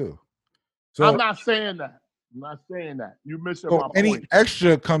has to do. So I'm not saying that. You're missing my point. Any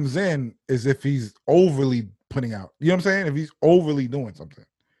extra comes in is if he's overly putting out. You know what I'm saying? If he's overly doing something.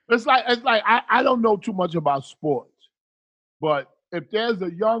 It's like I don't know too much about sports, but if there's a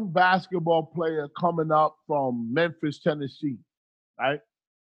young basketball player coming up from Memphis, Tennessee, right,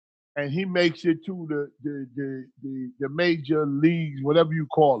 and he makes it to the major leagues, whatever you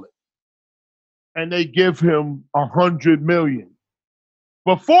call it, and they give him $100 million.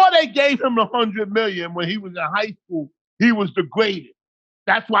 Before they gave him the $100 million, when he was in high school, he was the greatest.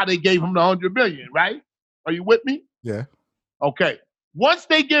 That's why they gave him the $100 million, right? Are you with me? Yeah. Okay. Once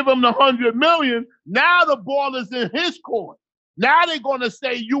they give him the $100 million, now the ball is in his court. Now they're gonna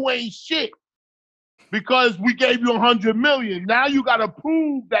say you ain't shit because we gave you $100 million. Now you gotta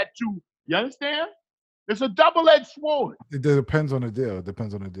prove that you understand? It's a double-edged sword. It depends on the deal.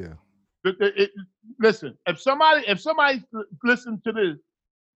 Listen, if somebody listen to this,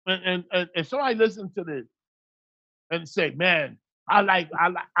 and if somebody listens to this and say, man, I like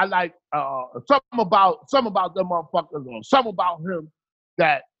something about them motherfuckers or something about him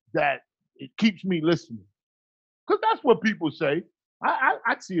that it keeps me listening. Because that's what people say.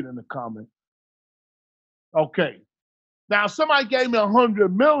 I see it in the comments. Okay. Now somebody gave me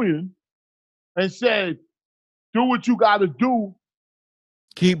 $100 million and said, do what you gotta do.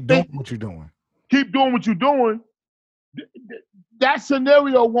 Keep doing what you're doing. Keep doing what you're doing. That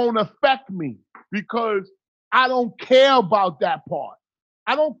scenario won't affect me because I don't care about that part.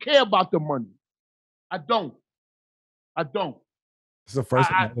 I don't care about the money. I don't. It's the first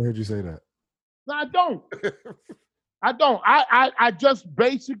time I heard you say that. No, I don't. I just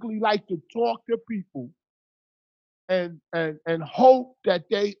basically like to talk to people and hope that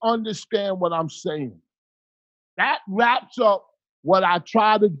they understand what I'm saying. That wraps up what I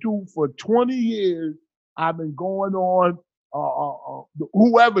try to do for 20 years. I've been going on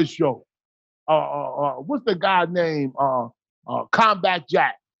whoever's show. what's the guy name? Combat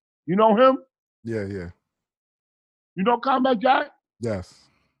Jack. You know him? Yeah, yeah. You know Combat Jack? Yes.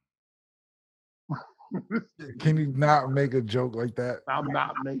 Can you not make a joke like that? I'm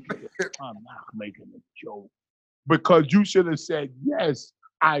not making it. I'm not making a joke. Because you should have said, yes,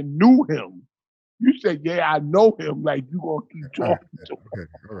 I knew him. You said, yeah, I know him. Like you gonna keep talking to him. Okay,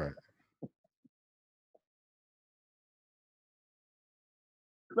 all right.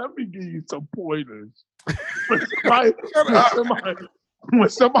 Let me give you some pointers. When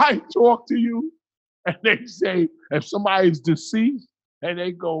somebody talk to you and they say, if somebody's deceased and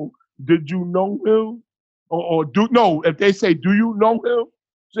they go, did you know him? If they say, do you know him?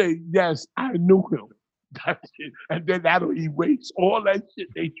 Say, yes, I knew him. That's it. And then that'll erase all that shit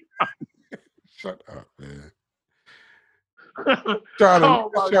they Shut up, man. try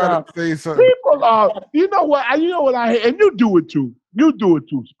to say something. People are, you know what I hate, and you do it too. You do it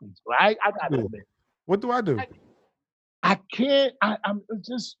too, Spence, right? I gotta admit. What do I do? I can't, I'm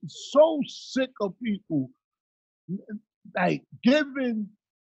just so sick of people like giving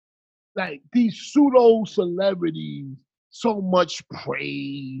like these pseudo celebrities so much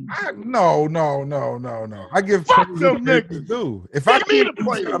praise. No. I give Fuck praise them if niggas. do. If Give I me keep the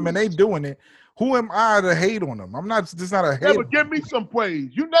praise. and they doing it, who am I to hate on them? I'm not. It's not a hate. Never give me some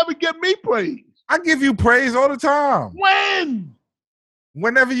praise. You never give me praise. I give you praise all the time. When?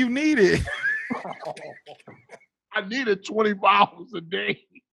 Whenever you need it. I need it 24 hours a day.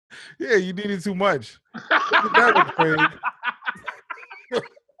 Yeah, you need it too much.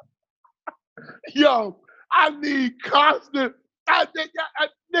 Yo, I need constant.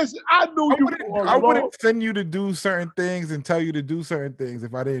 Listen, I knew I wouldn't send you to do certain things and tell you to do certain things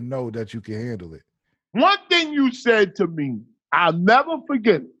if I didn't know that you can handle it. One thing you said to me, I'll never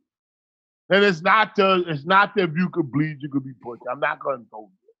forget it. And it's not that if you could bleed, you could be pushed. I'm not gonna go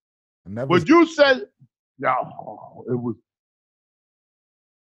there. But you said, no, it was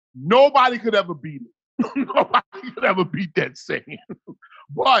nobody could ever beat it. Nobody could ever beat that saying.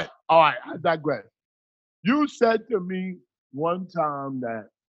 But all right, I digress. You said to me one time that,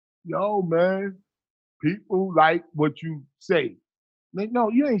 yo, man, people like what you say. Like, no,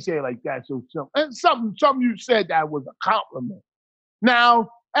 you ain't say it like that. So something you said that was a compliment.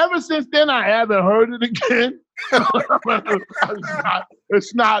 Now, ever since then, I haven't heard it again.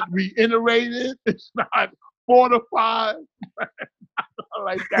 It's not reiterated. It's not fortified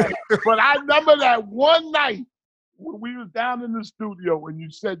like that. But I remember that one night when we was down in the studio when you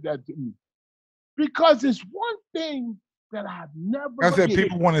said that to me. Because it's one thing that I've never. I said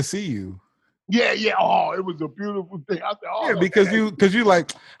people want to see you. Yeah. Oh, it was a beautiful thing. I said, oh, yeah, because you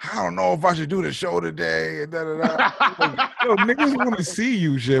like, I don't know if I should do the show today. And like, yo, niggas want to see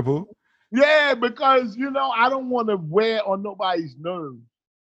you, Shibble. Yeah, because I don't want to wear on nobody's nerves.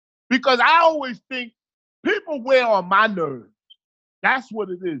 Because I always think people wear on my nerves. That's what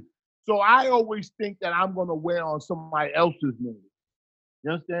it is. So I always think that I'm gonna wear on somebody else's nerves.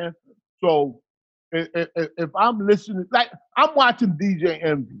 You understand? So if I'm listening, like I'm watching DJ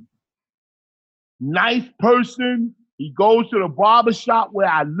Envy. Nice person. He goes to the barbershop where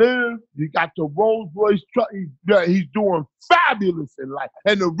I live. He got the Rolls Royce truck. He's doing fabulous in life.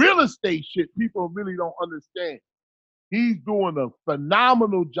 And the real estate shit, people really don't understand. He's doing a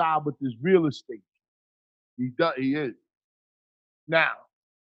phenomenal job with this real estate. He is. Now,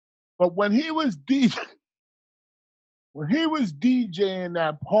 but when he was DJing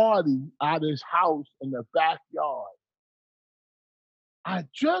that party at his house in the backyard,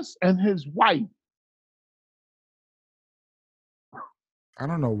 and his wife. I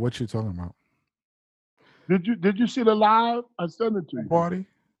don't know what you're talking about. Did you see the live? I sent it to you. Party?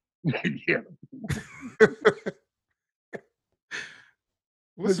 Yeah.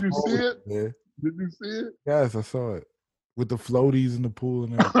 Did you see it? Yeah. Did you see it? Yes, I saw it. With the floaties in the pool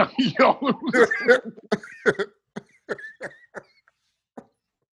and everything. Yo.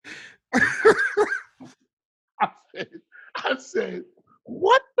 I said,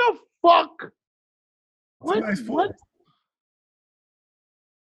 what the fuck?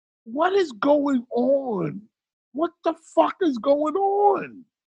 What is going on? What the fuck is going on?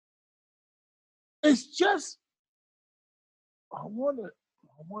 It's just I wanna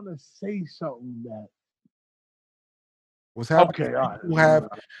say something that what's happening. Okay, all right.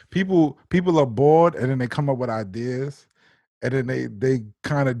 People are bored and then they come up with ideas and then they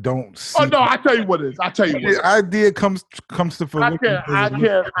kind of don't see. Oh no, I tell you what it is. The idea comes to fruition. I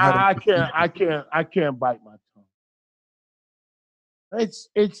can't bite my tongue. It's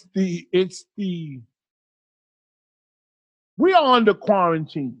the we are under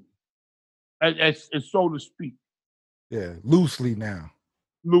quarantine, as so to speak. Yeah, loosely now.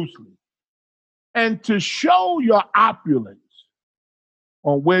 Loosely. And to show your opulence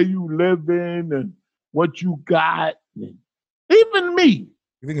on where you live in and what you got, and even me,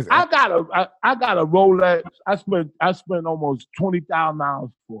 You think it's I got a Rolex. I spent almost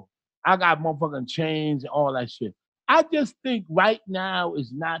 $20,000 for. I got motherfucking chains and all that shit. I just think right now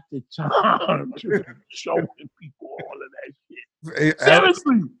is not the time to be showing people all of that shit.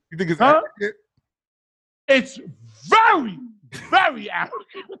 Seriously, You think it's huh? arrogant? It's very, very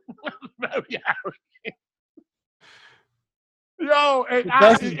arrogant. Very arrogant. Yo,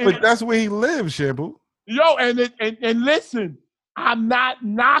 But that's where he lives, Shampoo. yo, and listen, I'm not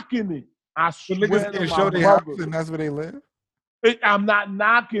knocking it. I So swear niggas to can't my show their house brother. and that's where they live. I'm not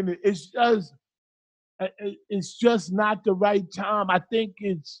knocking it. It's just not the right time. I think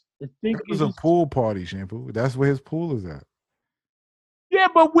It was a pool party, Shampoo. That's where his pool is at. Yeah,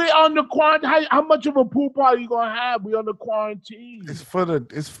 but we're on the quarantine. How much of a pool party you gonna have? We're on the quarantine. It's for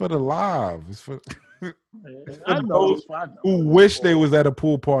the live. It's for, I know. those who wish they was at a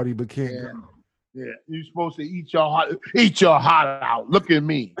pool party but can't go. Yeah, you're supposed to eat your heart out. Look at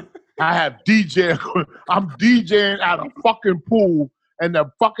me. I have DJ. I'm DJing at a fucking pool, and the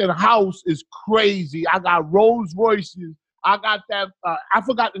fucking house is crazy. I got Rolls Royces. I got that. I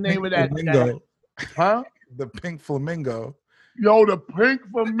forgot the name of that. Flamingo. Huh? The pink flamingo. Yo, the pink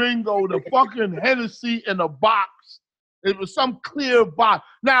flamingo, the fucking Hennessy in a box. It was some clear box.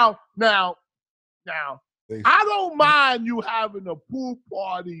 Now, I don't mind you having a pool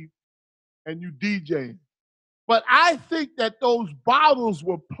party and you DJing. But I think that those bottles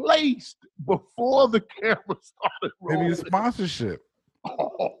were placed before the camera started rolling. Maybe a sponsorship.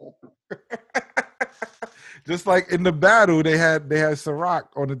 Oh. Just like in the battle, they had Ciroc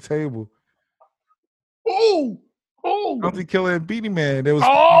on the table. Oh. Bounty Killer and Beanie Man. There was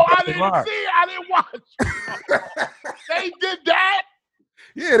I didn't see it. I didn't watch. They did that?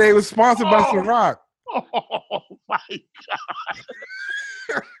 Yeah, they were sponsored by Ciroc. Oh my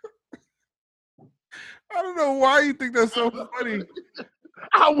God. I don't know why you think that's so funny.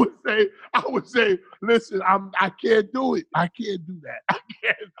 I would say, listen, I can't do it. I can't do that.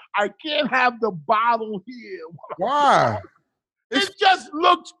 I can't have the bottle here. Why? It just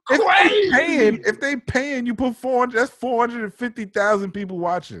looks crazy. If they paying you put 400, that's 450,000 people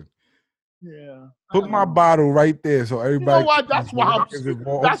watching. Yeah. Put my bottle right there so everybody. You know what? That's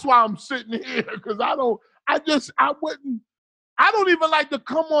why I'm sitting here, because I don't even like to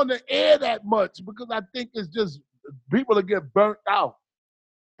come on the air that much, because I think it's just people that get burnt out.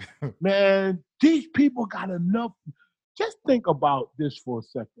 Man, these people got enough. Just think about this for a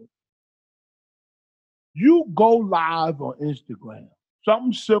second. You go live on Instagram,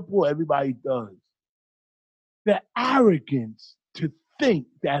 something simple everybody does. The arrogance to think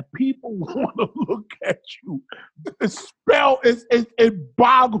that people want to look at you, it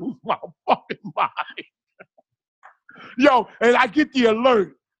boggles my fucking mind. Yo, and I get the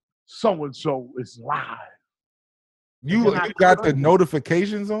alert, so-and-so is live. You got the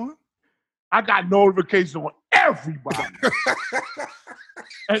notifications on? I got notifications on everybody.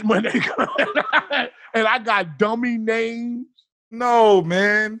 And when they and I got dummy names. No,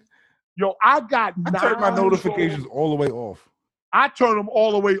 man. Yo, I turn my notifications all the way off. I turn them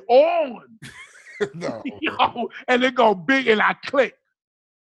all the way on. No. Yo, and they go big, and I click.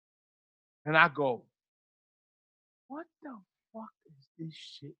 And I go, what the fuck is this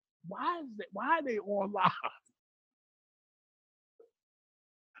shit? Why are they on live?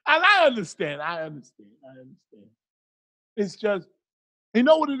 And I understand. It's just, you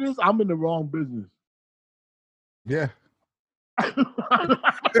know what it is? I'm in the wrong business. Yeah. I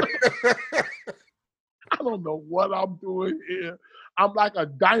don't know what I'm doing here. I'm like a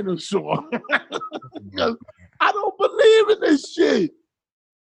dinosaur. Because I don't believe in this shit.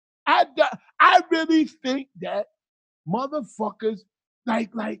 I really think that motherfuckers,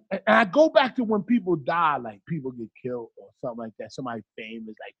 like, and I go back to when people die, like people get killed or something like that. Somebody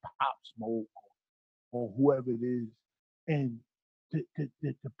famous, like Pop Smoke or whoever it is. And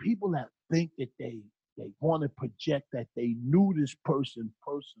the people that think that they want to project that they knew this person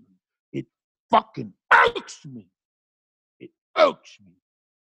personally, it fucking irks me. It irks me.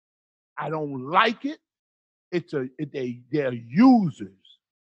 I don't like it. They're users.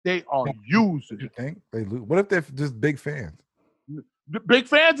 They are users. You think they lose? What if they're just big fans? The big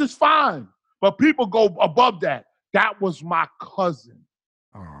fans is fine, but people go above that. That was my cousin.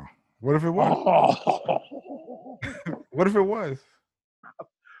 Oh, what if it was? Oh. What if it was?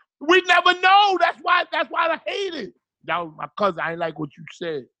 We never know. That's why I hate it. That was my cousin. I ain't like what you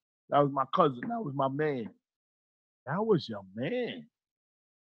said. That was my cousin. That was my man. That was your man.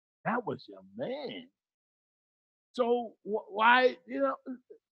 That was your man. So why,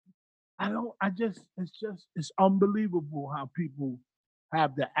 it's unbelievable how people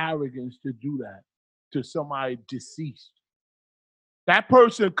have the arrogance to do that to somebody deceased. That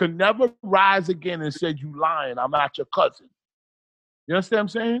person could never rise again and say, you lying, I'm not your cousin. You understand what I'm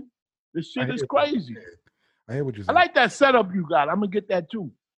saying? This I shit hear is what you're crazy. saying. I hear what you're I saying. like that setup you got. I'm gonna get that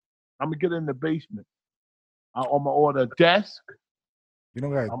too. I'm gonna get it in the basement. I'm gonna order a desk. You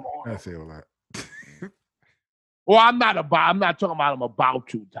don't I'm gotta say all that. Well, I'm not talking about I'm about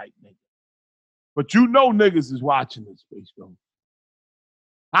to type nigga. But you know niggas is watching this space film.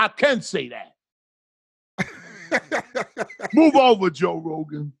 I can say that. Move over, Joe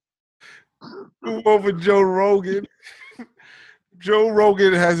Rogan. Move over, Joe Rogan. Joe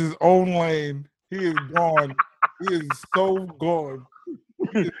Rogan has his own lane. He is gone. He is so gone.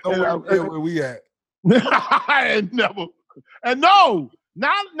 He is nowhere near where we at. I ain't never. And no,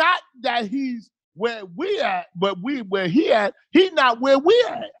 not that he's where we at, but where he at. He not where we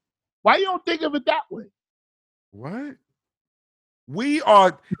at. Why you don't think of it that way? What? We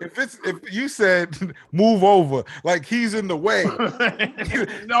are. If you said move over, like he's in the way.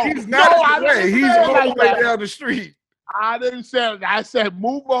 No, he's not in the way. didn't He's say it all like the way that. down the street. I didn't say it. I said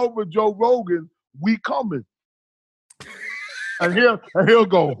move over, Joe Rogan. We coming. And he'll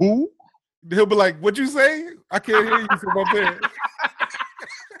go, who? He'll be like, "What you say? I can't hear you from up there."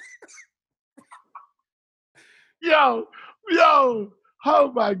 Yo,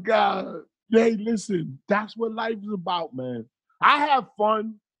 oh my God. Hey, listen, that's what life is about, man. I have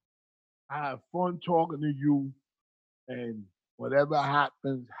fun. I have fun talking to you, and whatever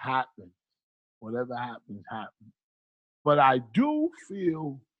happens, happens. Whatever happens, happens. But I do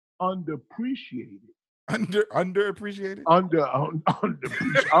feel underappreciated. Underappreciated?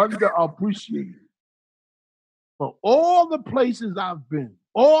 Underappreciated. For all the places I've been,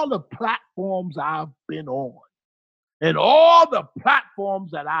 all the platforms I've been on, and all the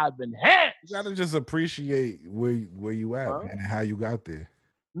platforms that I've enhanced. You gotta just appreciate where you at, man, and how you got there.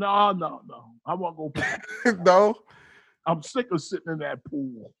 No. I won't go back. No? I'm sick of sitting in that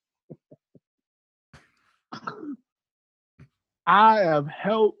pool. I have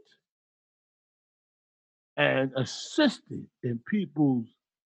helped and assisted in people's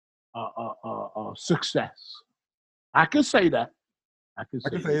success. I can say that. I can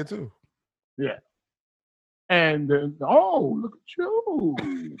say it too. Yeah. And then, oh, look at you.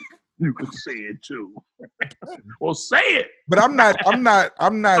 You can say it too. Well, say it. But I'm not. I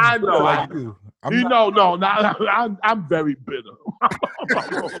know. Like you. I'm very bitter.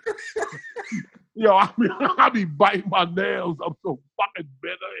 Yo, I be biting my nails. I'm so fucking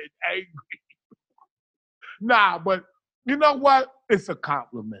bitter and angry. Nah, but you know what? It's a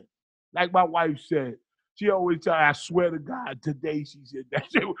compliment. Like my wife said, she always tell me, I swear to God, today she said that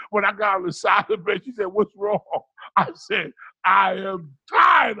shit. When I got on the side of the bed, she said, what's wrong? I said, I am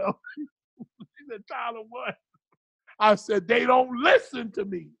tired of it. She said, tired of what? I said, they don't listen to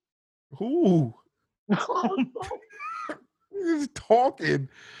me. Who? He's talking.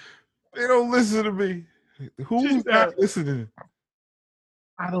 They don't listen to me. Who's not listening?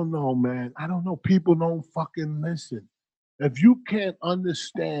 I don't know, man. I don't know. People don't fucking listen. If you can't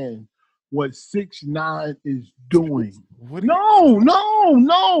understand what 6ix9ine is doing,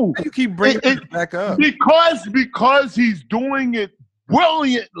 no. You keep bringing it back up because he's doing it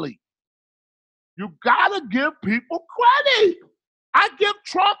brilliantly. You gotta give people credit. I give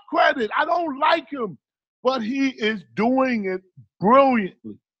Trump credit. I don't like him, but he is doing it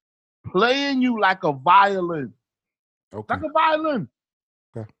brilliantly, playing you like a violin. Okay. Like a violin.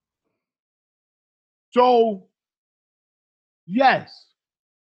 Okay. So, yes,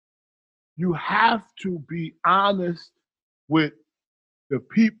 you have to be honest with the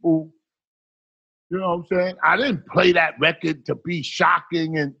people. You know what I'm saying? I didn't play that record to be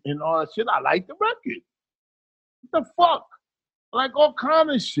shocking and all that shit. I like the record. What the fuck? I like all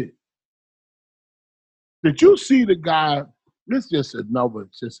kind of shit. Did you see the guy? This is just a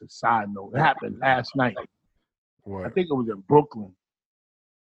side note. It happened last night. What? I think it was in Brooklyn.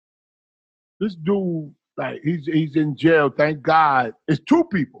 This dude, like, he's in jail. Thank God. It's 2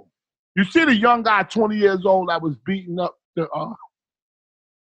 people. You see the young guy, 20 years old, that was beating up the.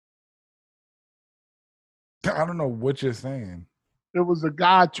 I don't know what you're saying. It was a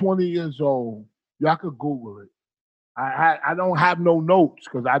guy, 20 years old. Y'all could Google it. I don't have no notes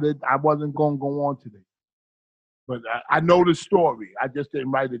because I wasn't gonna go on today. But I know the story. I just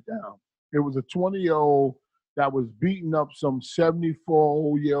didn't write it down. It was a 20-year-old that was beating up some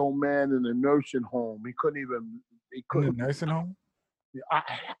 74-year-old man in a nursing home. He couldn't. In a nursing home?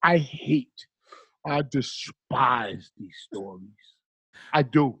 I despise these stories. I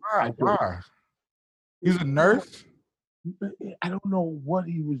do. Why? He's a nurse? I don't know what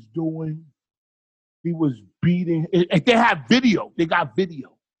he was doing. He was beating. They have video. They got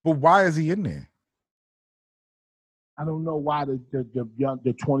video. But why is he in there? I don't know why the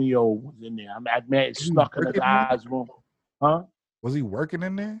 20-year-old was in there. I mean, it he snuck in the working there? guy's room. Huh? Was he working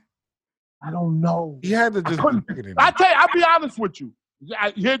in there? I don't know. He had to just be couldn't- working in I there. tell you, I'll be honest with you.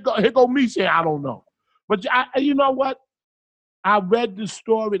 Here go me saying I don't know. But you know what? I read the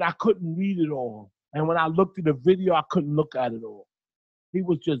story and I couldn't read it all. And when I looked at the video, I couldn't look at it all. He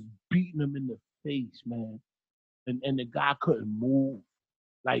was just beating him in the face, man. And the guy couldn't move.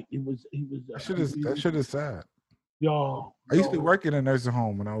 Like he was. That shit is sad. Yo. I used to yo. work in a nursing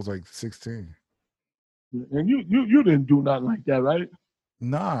home when I was like 16. And you didn't do nothing like that, right?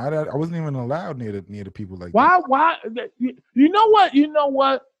 Nah, I wasn't even allowed near the people like Why? You know what? You know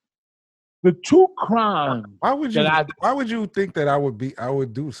what? The two crimes. that. Why would you think that I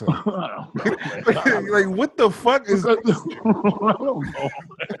would do something? Like what the fuck is I don't know.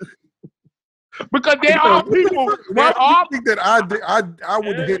 Because there are people. Why would you think that I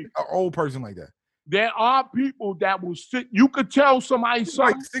would hit an old person like that? There are people that will sit. You could tell somebody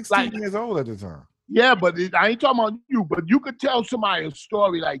something. Like 16 years old at the time. Yeah, but I ain't talking about you. But you could tell somebody a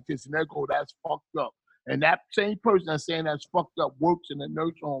story like this, and they go, "That's fucked up." And that same person that's saying that's fucked up works in a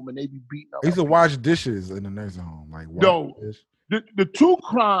nursing home, and they be beating up. I used to wash dishes in the nursing home. Like No. The two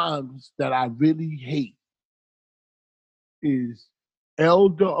crimes that I really hate is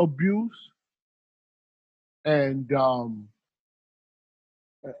elder abuse and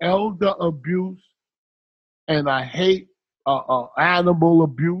and I hate animal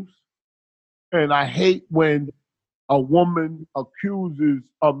abuse, and I hate when a woman accuses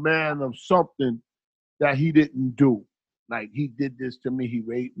a man of something that he didn't do. Like, he did this to me, he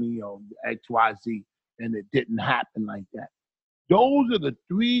raped me, or XYZ, and it didn't happen like that. Those are the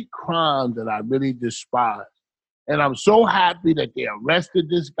three crimes that I really despise. And I'm so happy that they arrested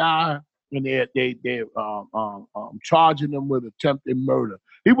this guy and they're charging him with attempted murder.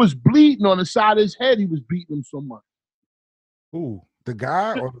 He was bleeding on the side of his head. He was beating him so much. Who? The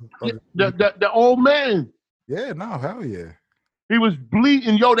guy or The old man. Yeah, no, hell yeah. He was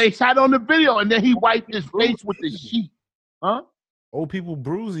bleeding. Yo, they shot on the video, and then he wiped his face with the sheet. Huh? Old people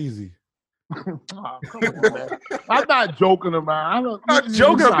bruise easy. Oh, come on, man. I'm not joking around. I'm not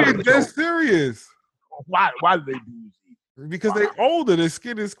joking. I'm being dead serious. Why do they bruise easy? Because they're older. Their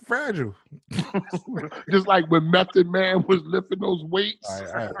skin is fragile. Just like when Method Man was lifting those weights.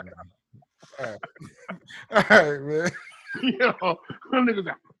 All right, man. You know, niggas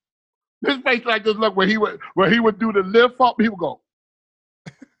like, his face like this. Look, where he would do the lift up, he would go.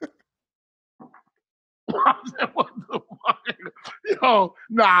 I said, what the fuck? Yo,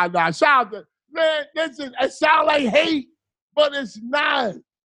 nah. Shout out, man. Listen, it sound like hate, but it's not.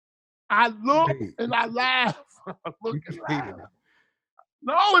 I look and I laugh. I look and laugh.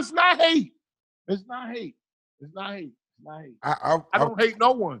 No, it's not hate. It's not hate. It's not hate. It's not hate. I don't hate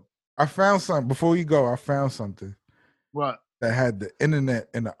no one. I found something before you go. I found something. What? That had the internet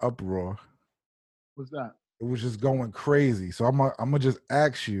in an uproar. What's that? It was just going crazy. So I'm gonna just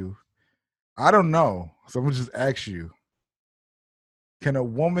ask you. I don't know. So I'm gonna just ask you. Can a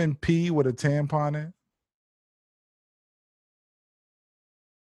woman pee with a tampon in?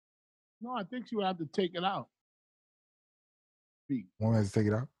 No, I think she would have to take it out. Pee. A woman has to take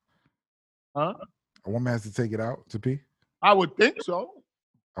it out? Huh? A woman has to take it out to pee? I would think so.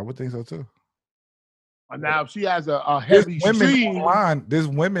 I would think so too. Now, if she has a heavy scene, there's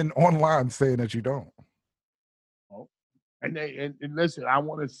women online saying that you don't. Oh. And listen, I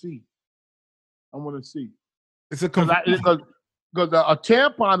want to see. It's a because a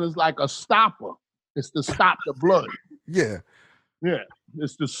tampon is like a stopper. It's to stop the blood. Yeah.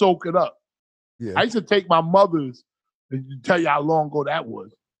 It's to soak it up. Yeah. I used to take my mother's, and to tell you how long ago that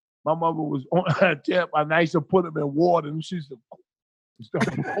was. My mother was on a tampon, and I used to put them in water, and she used to start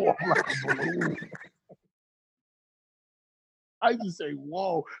to pour like a balloon. I used to say,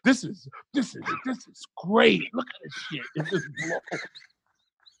 "Whoa, this is great. Look at this shit. It just blows."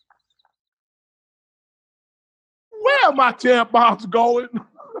 Where are my tampons going?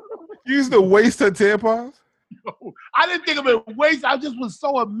 You used to waste her tampons? No, I didn't think of it waste. I just was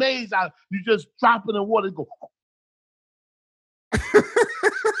so amazed. You just drop it in water and go.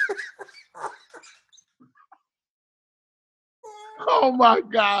 Oh my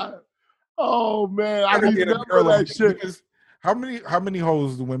God. Oh man. I remember that shit. Because how many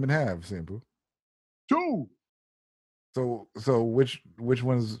holes do women have, Simple? 2. So which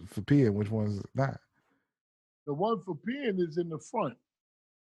one's for peeing, which one's not? The one for peeing is in the front.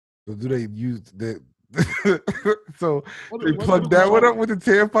 So do they use the so they plug that one up with the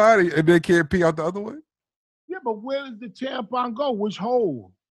tampon and they can't pee out the other one? Yeah, but where does the tampon go? Which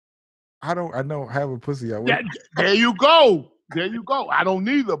hole? I don't have a pussy. There you go. There you go. I don't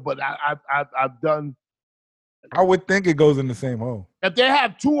either, but I've done. I would think it goes in the same hole. If they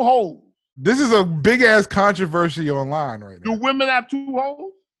have two holes, This is a big ass controversy online right do now. women have two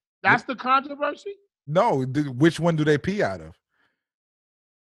holes? That's the controversy? No, which one do they pee out of?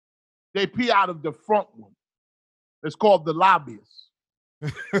 They pee out of the front one. It's called the lobbyist.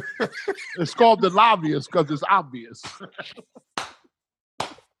 It's called the lobbyist because it's obvious.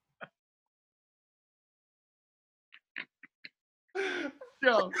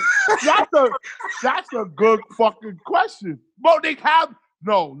 Yo, that's a good fucking question. But they have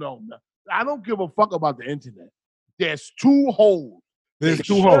no. I don't give a fuck about the internet. There's two holes. There's They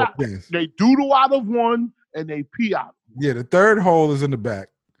two shit holes. out- Yes. They doodle out of one and they pee out. Yeah, the third hole is in the back.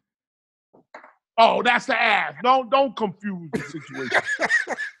 Oh, that's the ass. Don't confuse the situation.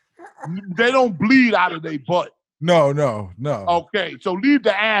 They don't bleed out of their butt. No. Okay, so leave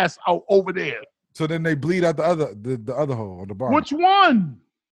the ass out over there. So then they bleed out the other hole on the bottom. Which one?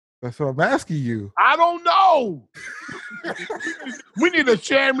 That's what I'm asking you. I don't know. We need to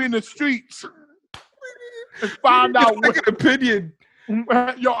share me in the streets and find out Like an opinion.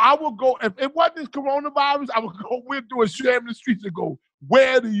 Yo, I will go if it wasn't this coronavirus. I would go. We'll do a share in the streets and go.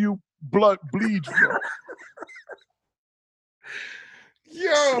 Where do you bleed from?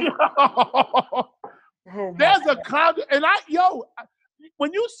 Yo. Oh my There's a and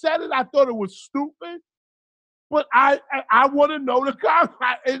when you said it, I thought it was stupid, but I want to know the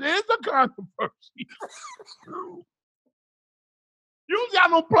it is a controversy. Usually I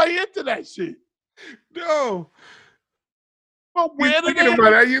don't play into that shit. No. But where You did thinking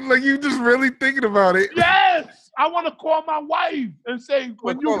about it? You just really thinking about it. Yes, I want to call my wife and say,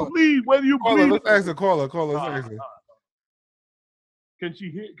 when Call you her. bleed, where do you Call her. bleed? Let's ask her. Call her. Let's ask her. Can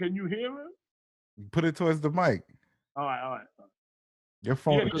she hear? Can you hear her? Put it towards the mic. All right. Your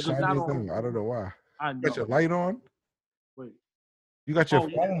phone Yeah, is 'cause it's shiny not as on. hell. I don't know why. I You know. got your light on? Wait, You got your Oh,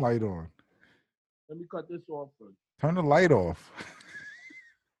 yeah. phone light on. let me cut this off first. Turn the light off.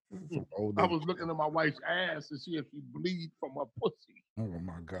 Some old I nigga. was looking at my wife's ass to see if she bleed from her pussy. Oh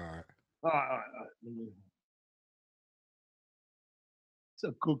my God. All right. It's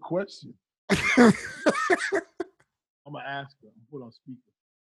a good question. I'm gonna ask her. Put on speaker.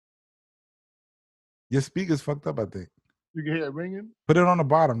 Your speaker's fucked up, I think. You can hear it ringing. Put it on the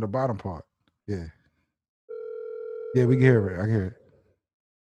bottom part. Yeah. Yeah, we can hear it. I can hear it.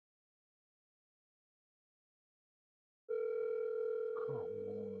 Come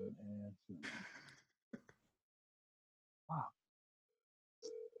on, answer. Wow.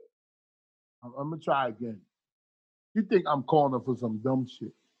 I'm gonna try again. You think I'm calling her for some dumb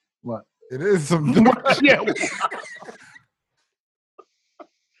shit? What? It is some Yeah.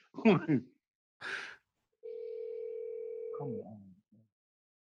 Come on.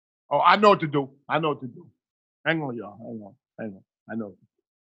 Oh, I know what to do. Hang on, y'all. Hang on. I know.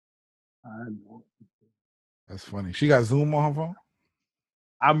 That's funny. She got Zoom on her phone?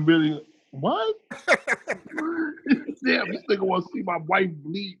 I'm really what? Damn, this nigga wants to see my wife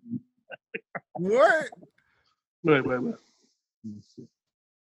bleeding. What? Wait. Let me see.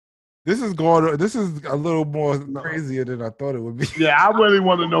 This is a little more crazier than I thought it would be. Yeah, I really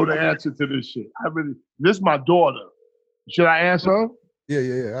want to know the answer to this shit. This is my daughter. Should I answer her?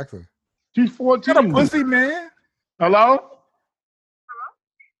 Yeah. Ask her. She's 14. Got a pussy, man. Hello?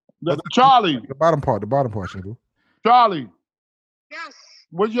 Charlie. The bottom part, Shabu. Charlie. Yes.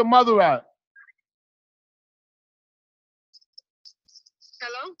 Where's your mother at?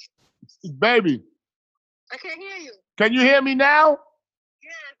 Hello? Baby, I can't hear you. can you hear me now? Yeah,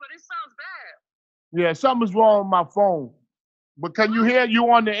 but it sounds bad. Yeah, something's wrong with my phone. But can you hear you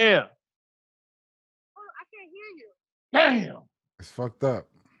on the air? Oh, I can't hear you. Damn. It's fucked up.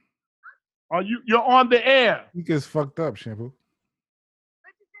 You're on the air. Speaker's fucked up, Shabu. What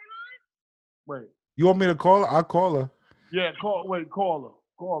you say, Wait. You want me to call her? I'll call her. Yeah, call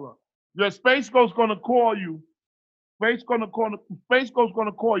her. Your Space Ghost's gonna call you. Space Ghost's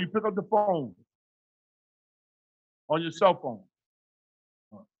gonna call you. Pick up the phone. On your cell phone.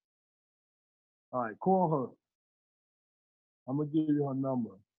 All right, call her. I'm gonna give you her number.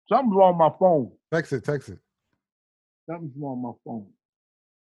 Something's wrong with my phone. Text it. Something's wrong with my phone.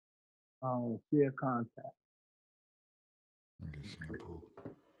 Share contact. Okay, Shampoo.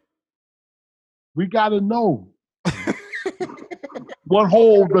 We gotta know. What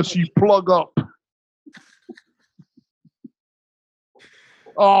hole does she plug up?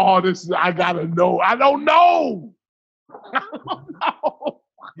 Oh, I gotta know. I don't know.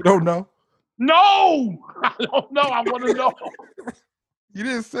 You don't know? No, I don't know. I want to know. You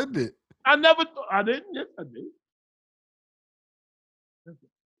didn't send it. I never thought. I didn't. Yes, I did.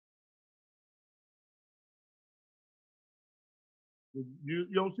 You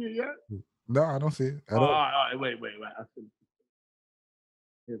don't see it yet? No, I don't see it at All all. right, wait. I see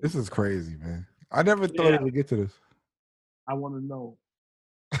it. This is crazy, man. I never thought it would get to this. I want to know.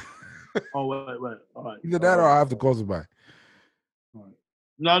 Oh, wait. All right. Either that or I have to call somebody. All right.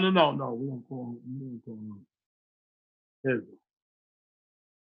 No. We don't call him. Here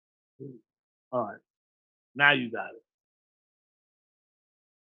we go. All right. Now you got it.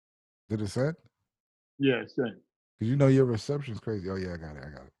 Did it send? Yeah, send. Because you know your reception's crazy. Oh, yeah, I got it.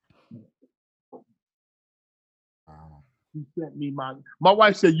 You sent me my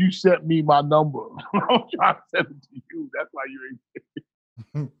wife said you sent me my number. I'm trying to send it to you. That's why you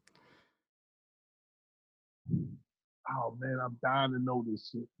ain't. Oh man, I'm dying to know this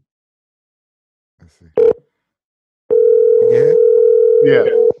shit. Let's see. Yeah. Yeah.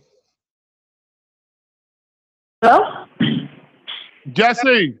 Hello?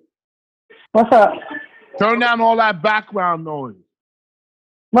 Jesse, What's up? turn down all that background noise.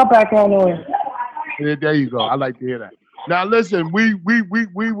 What background noise? Yeah, there you go. I like to hear that. Now listen, we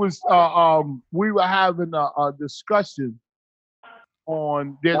were having a discussion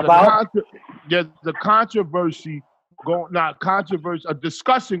on there's a controversy going, not controversy, a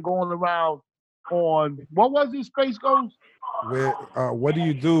discussion going around on what was this, Space Ghost? Where what do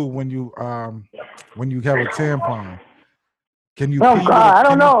you do when you have a tampon? Can you Oh, pee? God, I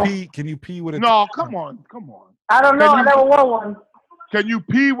don't know. Can you pee with a? No, come on. I don't know. I never won one. Can you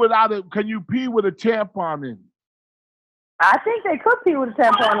pee with a tampon in? I think they could pee with a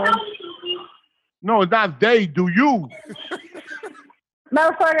tampon in. No, it's not they. Do you?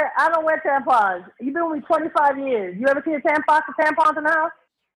 Matter of fact, I don't wear tampons. You've been with me 25 years. You ever seen a tampons in the house?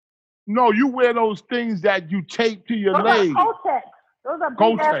 No, you wear those things that you tape to your Those legs. are Kotex. Those are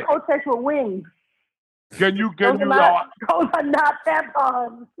big ass Kotex with wings. Those are not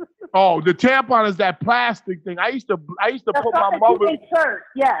tampons. Oh, the tampon is that plastic thing. I used to put my mother's.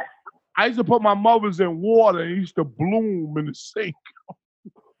 Yes. I used to put my mother's in water and it used to bloom in the sink.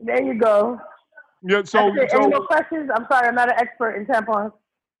 There you go. Yeah. So any more questions? I'm sorry, I'm not an expert in tampons.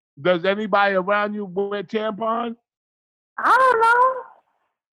 Does anybody around you wear tampons? I don't know.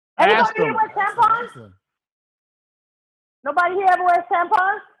 Ask Anybody here wear tampons? Nobody here ever wears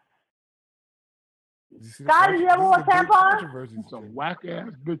tampons? Scotty, you ever wear tampons? Some whack ass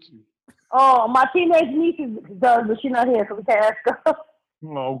bitches. Oh, my teenage niece does, but she's not here, so we can't ask her.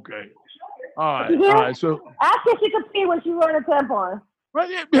 Oh, okay. All right. So ask if she can see when she's wearing a tampon.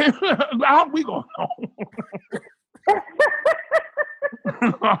 How we going?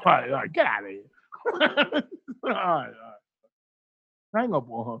 All right, get out of here. All right. Hang up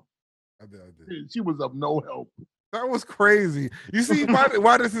on her. I did. She was of no help. That was crazy. You see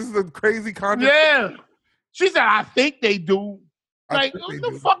why this is a crazy controversy? Yeah. She said, I think they do. Like, what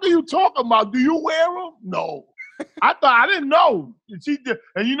the fuck are you talking about? Do you wear them? No. I didn't know. She did.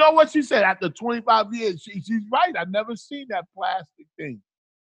 And you know what she said? After 25 years, she's right. I've never seen that plastic thing.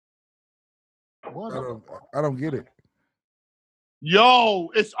 I don't get it. Yo,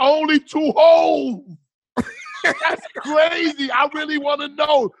 it's only 2 holes. That's crazy. I really want to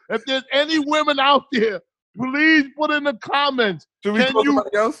know if there's any women out there. Please put in the comments. Should we call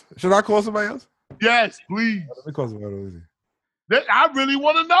somebody else? Should I call somebody else? Yes, please. Let me call somebody else. I really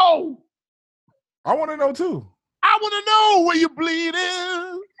want to know. I want to know too. I want to know where you bleeding.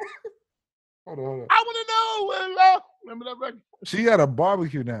 Hold on. I want to know where. Remember that record? She had a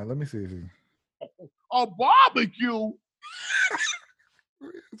barbecue now. Let me see. A barbecue.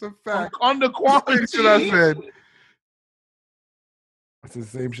 It's a fact. Under quarantine. That's the same shit I said. That's the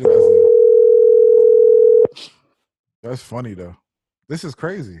same shit I said. That's funny though. This is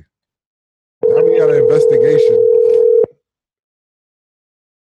crazy. Now we got an investigation.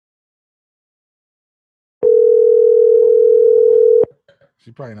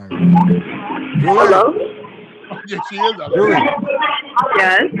 She probably not gonna. Hello? Yeah, she is. Julie,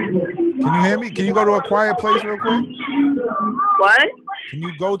 Yes. can you hear me? Can you go to a quiet place real quick? What? Can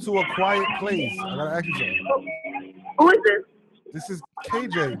you go to a quiet place? I gotta ask you something. Who is this? This is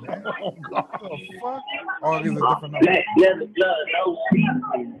KJ, man. Oh, God. What the fuck? Oh, it's a different number.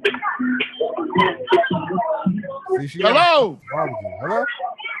 See, she Hello? barbecue. Hello?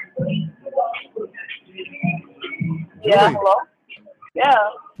 Yeah, Julie. hello? Yeah.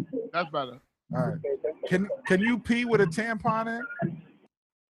 That's better. All right. Can you pee with a tampon in?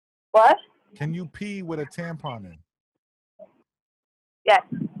 What? Can you pee with a tampon in? Yes.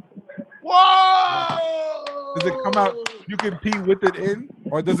 Whoa! Does it come out? You can pee with it in,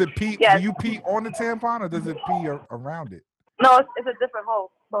 or does it pee? Yes. Do you pee on the tampon, or does it pee around it? No, it's a different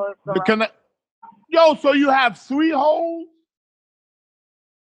hole. So it's Yo, so you have 3 holes?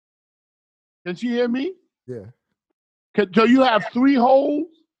 Can she hear me? Yeah. So you have 3 holes?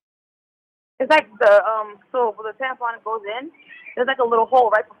 It's like so when the tampon goes in, there's like a little hole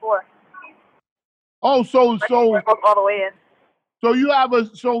right before. Oh, so It goes all the way in. so you have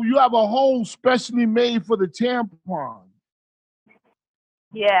a hole specially made for the tampon.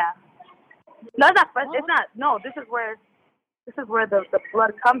 Yeah. No, it's not. It's not. No, this is where the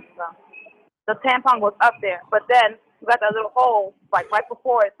blood comes from. The tampon goes up there, but then you got that little hole like right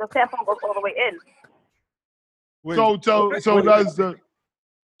before it. The tampon goes all the way in. Wait, So does the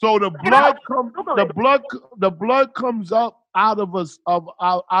blood comes up out of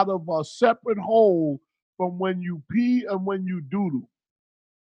a separate hole from when you pee and when you doodle.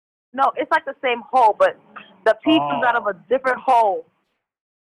 No, it's like the same hole, but the pee comes out of a different hole.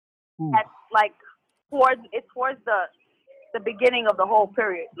 At, like towards the beginning of the whole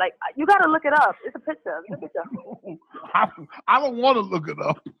period. Like you gotta look it up. It's a picture. It's a picture. I don't want to look it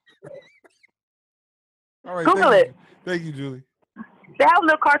up. all right, Google it. Thank you, Julie. They have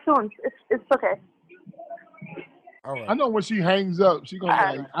little cartoons. It's okay. All right. I know when she hangs up, she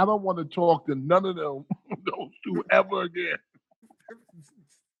gonna be like, I don't want to talk to none of them, those two ever again.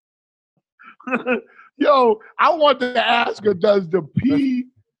 Yo, I want to ask her, does the pee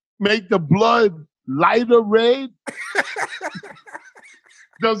make the blood lighter red?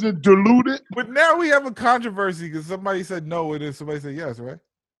 Does it dilute it? But now we have a controversy because somebody said no and then somebody said yes, right?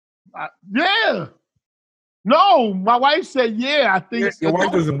 Yeah. No, my wife said yeah. I think Your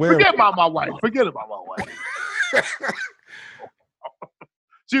wife doesn't wear Forget it. about my wife. Forget about my wife.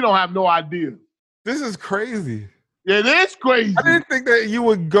 She don't have no idea. This is crazy. It is crazy. I didn't think that you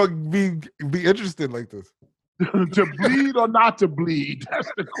would go be interested like this. To bleed or not to bleed?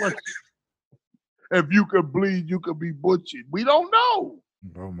 That's the question. If you could bleed, you could be butchered. We don't know.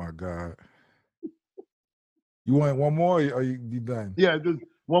 Oh my God. You want one more or are you done? Yeah, just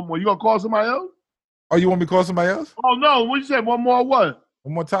one more. You gonna call somebody else? Oh, you want me to call somebody else? Oh no, what you said? One more what?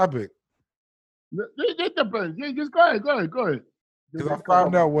 One more topic. It depends. Yeah, just go ahead. Because I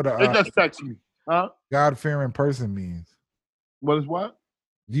found out what It just text me. Huh? God-fearing person means. What is what?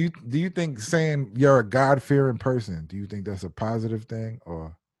 Do you think saying you're a God-fearing person, do you think that's a positive thing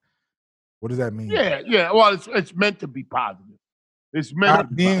or what does that mean? Yeah. Well, it's meant to be positive. It's meant to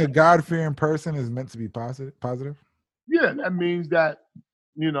be being positive. a God-fearing person is meant to be positive? Yeah, that means that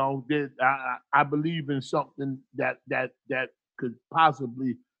that I believe in something that could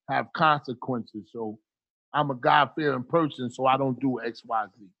possibly have consequences. So I'm a God-fearing person, so I don't do X, Y,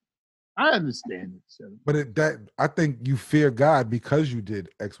 Z. I understand it, Senator. But I think you fear God because you did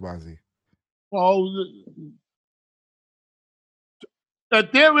X, Y, Z. Well,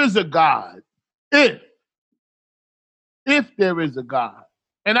 that there is a God, if there is a God,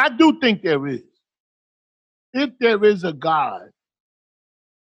 and I do think there is. If there is a God,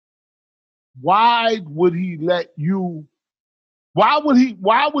 why would he let you? Why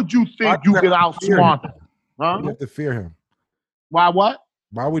would you think you get outsmarted? Huh? You have to fear him. Why what?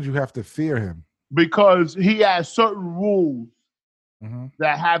 Why would you have to fear him? Because he has certain rules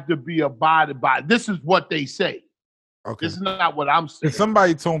that have to be abided by. This is what they say. Okay. This is not what I'm saying. If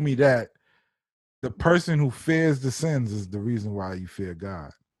somebody told me that the person who fears the sins is the reason why you fear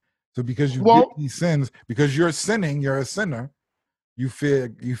God. So because you get these sins, because you're sinning, you're a sinner, you fear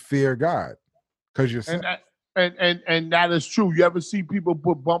God. Because you're sinning. And that is true. You ever see people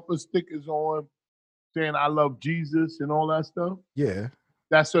put bumper stickers on saying I love Jesus and all that stuff? Yeah.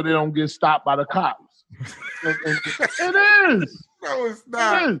 That's so they don't get stopped by the cops. It is. No, it's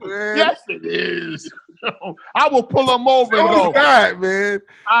not. It is. Man. Yes, it is. I will pull them over and No, go. it's not, man.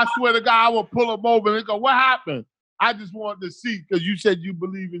 I swear to God, I will pull them over and go, what happened? I just wanted to see because you said you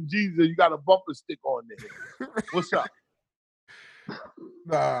believe in Jesus. You got a bumper sticker on there. What's up?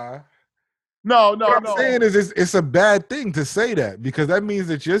 Nah. No. What I'm saying is it's a bad thing to say that because that means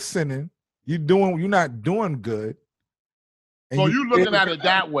that you're sinning. You're not doing good. So you're looking at it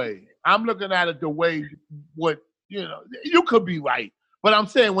that way. I'm looking at it the way you could be right. But I'm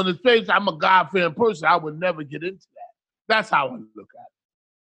saying when it's faced, I'm a God-fearing person, I would never get into that. That's how I look at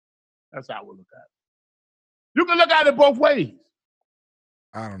it. You can look at it both ways.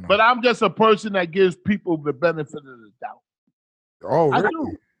 I don't know. But I'm just a person that gives people the benefit of the doubt. Oh, really? I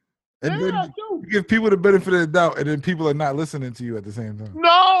do. And Yeah, then I do. you give people the benefit of the doubt, and then people are not listening to you at the same time.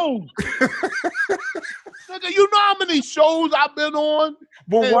 No. Nigga, you know how many shows I've been on?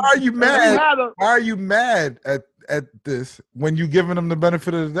 But why are you mad? Why are you mad at this when you giving them the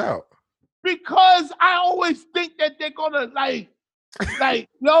benefit of the doubt? Because I always think that they're gonna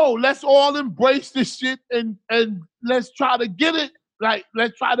no, let's all embrace this shit and let's try to get it.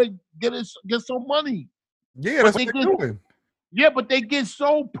 Let's try to get some money. Yeah, that's what they're doing. Yeah, but they get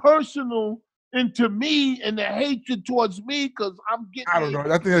so personal into me and the hatred towards me because I'm getting. I don't know.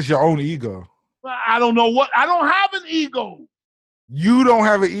 I think that's your own ego. I don't know what. I don't have an ego. You don't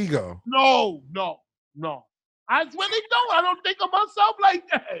have an ego. No. I really don't. I don't think of myself like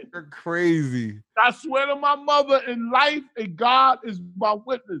that. You're crazy. I swear to my mother in life, and God is my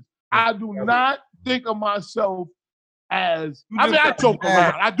witness. I do not think of myself as. I mean, I joke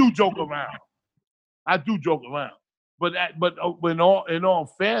around. I do joke around. But in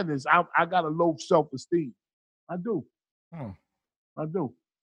all fairness, I got a low self-esteem. I do. I do.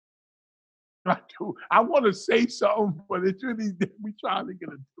 I want to say something, but it's really we trying to get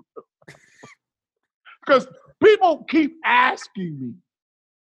it because people keep asking me.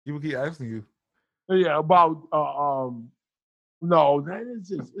 People keep asking you. Yeah, about no, that is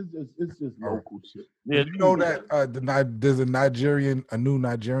just it's just local shit. Yeah, you know that there's a new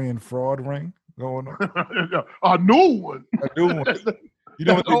Nigerian fraud ring going on. A new one. A new one. You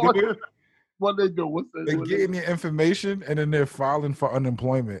know what they do? What they do? What's that? They're getting your information and then they're filing for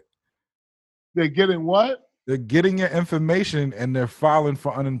unemployment. They're getting what? They're getting your information and they're filing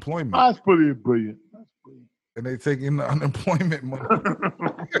for unemployment. That's pretty brilliant. And they're taking the unemployment money.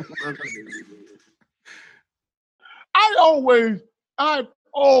 I've always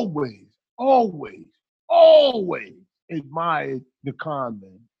admired the con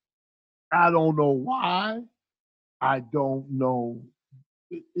man. I don't know why. I don't know.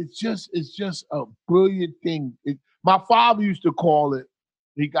 It's just a brilliant thing. My father used to call it.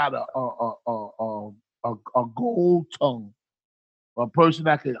 He got a gold tongue, a person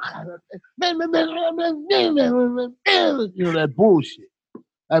that could, that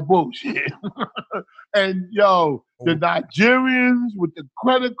bullshit. And yo, the Nigerians with the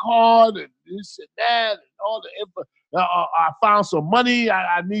credit card and this and that and all the info. I found some money.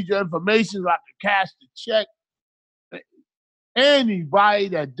 I need your information so I can cash the check. Anybody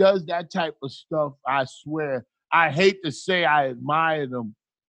that does that type of stuff, I swear, I hate to say I admire them,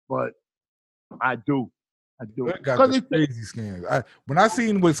 but I do. Got the crazy scams. When I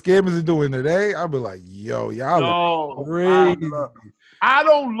seen what scammers are doing today, I'll be like, yo, y'all are crazy. I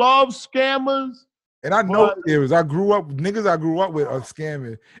don't love scammers. And I know scammers. Niggas I grew up with are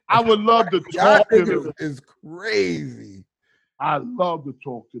scamming. I would love to talk to them. It's crazy. I love to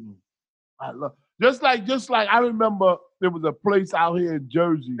talk to them. Just like I remember there was a place out here in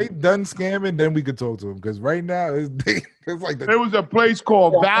Jersey. They done scamming, then we could talk to them. Because right now, it's like there was a place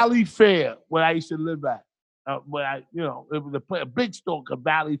called Valley Fair where I used to live at. It was a big store called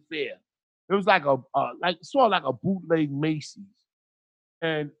Valley Fair. It was like sort of like a bootleg Macy's.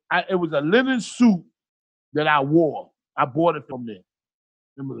 And it was a linen suit that I wore. I bought it from there.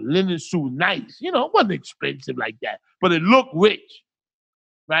 It was a linen suit, nice. It wasn't expensive like that, but it looked rich.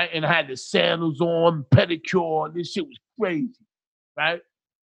 Right? And I had the sandals on, pedicure, and this shit was crazy, right?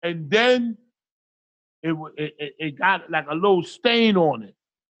 And then it got like a little stain on it.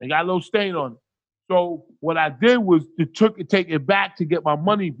 So what I did was to take it back to get my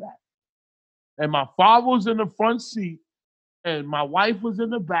money back. And my father was in the front seat, and my wife was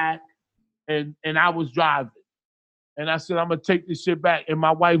in the back, and I was driving. And I said, I'm gonna take this shit back. And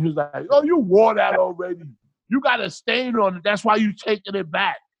my wife was like, oh, you wore that already. You got a stain on it. That's why you taking it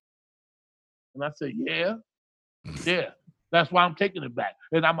back. And I said, yeah. That's why I'm taking it back.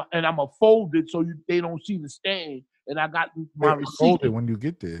 And I'm a fold it so they don't see the stain. And I got my receipt. Unfold it when you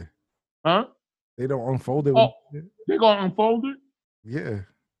get there. Huh? They don't unfold it. They're gonna unfold it? Yeah.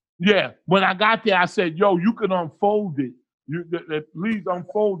 Yeah. When I got there, I said, yo, you can unfold it. Please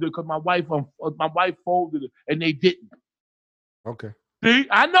unfold it because my wife folded it and they didn't. Okay. See,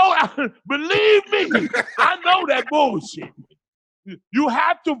 I know. Believe me, I know that bullshit. You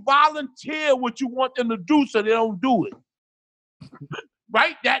have to volunteer what you want them to do so they don't do it.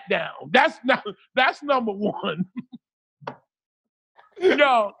 Write that down. That's number one.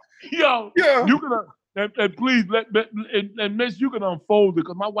 Yo, yeah. You can and please and miss, you can unfold it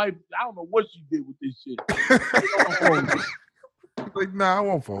because my wife, I don't know what she did with this shit. Like, nah, I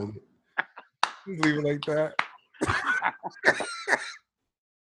won't fold it. Just leave it like that.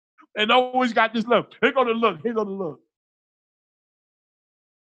 And always got this look. Here go the look.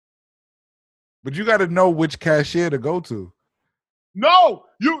 But you got to know which cashier to go to. No,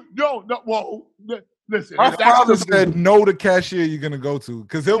 you don't. No, well, listen. My father said no to cashier you're gonna go to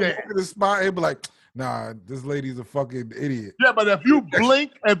because he'll walk in the spot and be like, "Nah, this lady's a fucking idiot." Yeah, but if you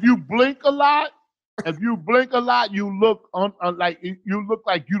blink a lot, you look like you look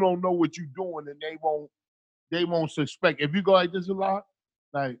like you don't know what you're doing, and they won't suspect. If you go like this a lot,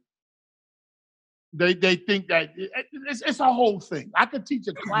 like they think that it's a whole thing. I could teach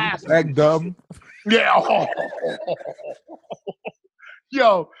a class. That dumb. Yeah.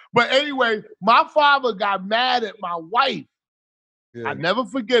 Yo, but anyway, my father got mad at my wife. Yeah. I never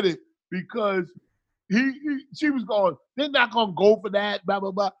forget it because she was going, they're not gonna go for that, blah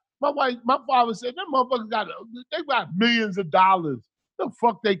blah blah. My father said, that motherfuckers they got millions of dollars. The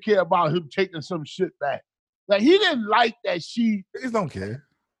fuck they care about him taking some shit back? Like he didn't like that she. Please don't care.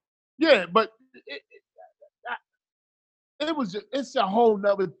 Yeah, but it's a whole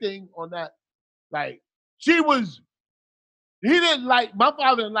nother thing on that. Like he didn't like, my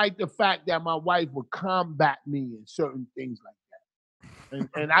father didn't like the fact that my wife would combat me in certain things like that.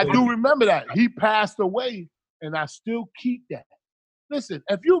 And I do remember that. He passed away and I still keep that. Listen,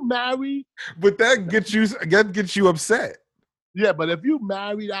 if you married. But that gets you upset. Yeah, but if you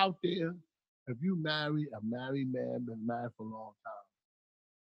married out there, if you married a married man, been married for a long time,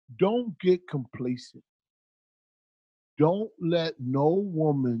 don't get complacent. Don't let no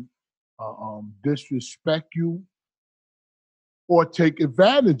woman disrespect you or take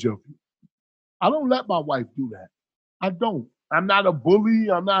advantage of you. I don't let my wife do that. I don't. I'm not a bully.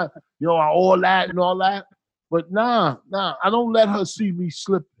 I'm not, all that and all that. But nah, I don't let her see me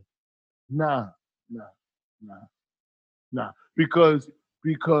slipping. Nah. Because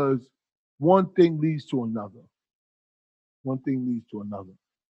one thing leads to another.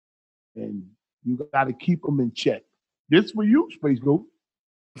 And you got to keep them in check. This for you, Space Ghost.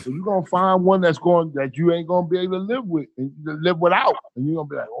 So you're gonna find one that you ain't gonna be able to live with and live without. And you're gonna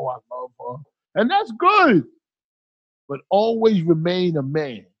be like, oh, I love her. And that's good. But always remain a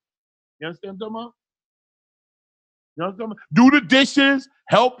man. You understand what I'm talking about? You know what I'm talking about? Do the dishes,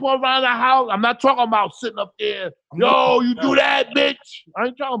 help her around the house. I'm not talking about sitting up there, yo, you do that, bitch. I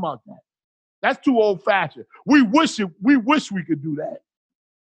ain't talking about that. That's too old-fashioned. We wish we could do that.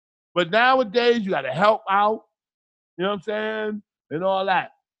 But nowadays, you gotta help out, you know what I'm saying? And all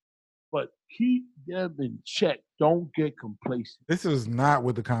that. But keep them in check. Don't get complacent. This is not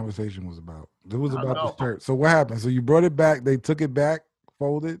what the conversation was about. It was about the shirt. So what happened? So you brought it back. They took it back,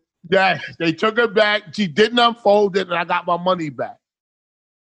 folded. Yes, they took it back. She didn't unfold it, and I got my money back.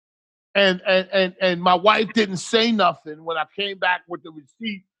 And my wife didn't say nothing when I came back with the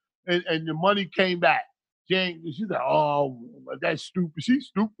receipt, and the money came back. She's like, oh, that's stupid. She's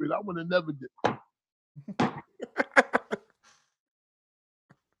stupid. I would have never did.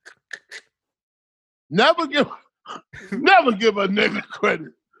 Never give a nigga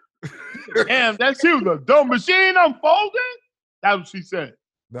credit. Damn, she was a dumb, but she ain't unfolded? That's what she said.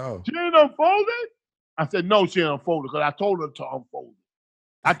 No. She ain't unfolded? I said, no, she ain't unfolded, because I told her to unfold it.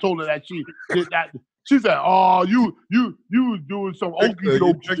 I told her that she did that. She said, oh, you was doing some okey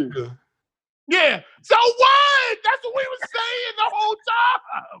doke shit. Yeah. So what? That's what we were saying the whole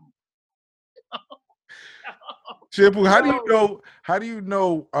time. Shampoo, how do you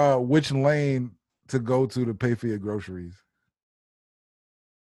know which lane to go to pay for your groceries?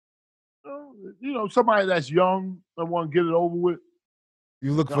 Somebody that's young and want to get it over with.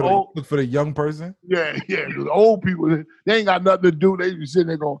 You look for the young person? Yeah. The old people, they ain't got nothing to do. They just sitting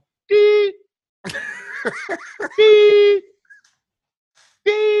there going, dee, dee,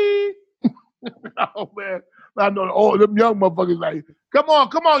 dee. Oh man, I know them young motherfuckers like, come on,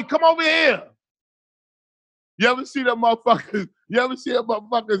 over here. You ever see them motherfuckers?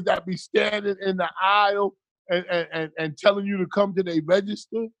 That be standing in the aisle and telling you to come to their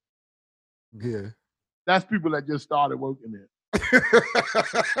register? Yeah. That's people that just started working there.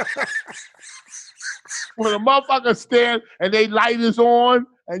 When a motherfucker stand and they light is on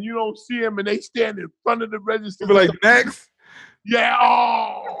and you don't see them and they stand in front of the register. Be like, next? Yeah,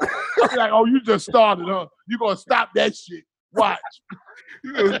 like, oh, you just started, huh? You gonna stop that shit. Watch.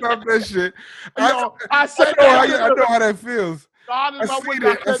 You gonna stop that shit. I know how that feels. I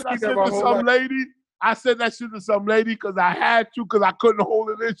said that shit to some lady because I had to, because I couldn't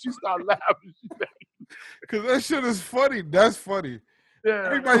hold it in. She started laughing. Because that shit is funny. That's funny. Yeah.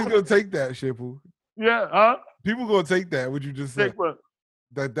 Everybody's gonna take that, Shampoo. Yeah, huh? People gonna take that. What you just said?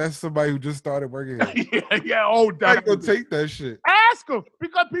 That's somebody who just started working here. yeah. Oh, that's gonna take that shit. Ask them,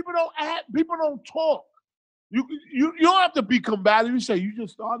 because people don't talk. You don't have to be combative. You say you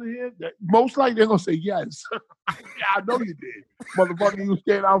just started here. Most likely they're gonna say yes. Yeah, I know you did, motherfucker. You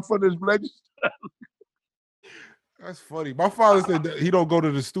stand out in front of this register. That's funny. My father said that he don't go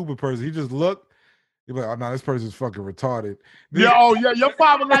to the stupid person. He just look. He's like, oh no, this person's fucking retarded. Yeah, your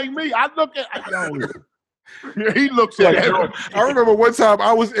father like me. I look at. Yeah, he looks at it. I remember one time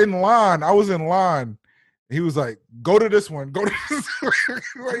I was in line. He was like, go to this one. Go to this one.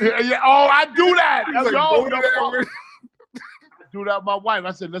 Yeah. Oh, I do that. Like, go to that I do that with my wife.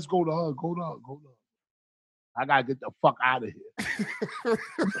 I said, let's go to her. Go to her. I got to get the fuck out of here.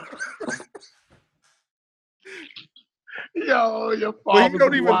 Yo, your But father's he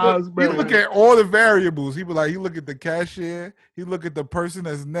don't even wise, look. He man. look at all the variables. He be like, he look at the cashier. He look at the person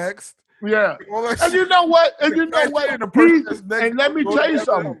that's next. Yeah. All that And shit. you know what? And The you know cashier what? and the person He- that's next and let me go tell you together.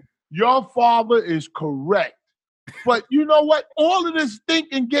 something. Your father is correct. But you know what? All of this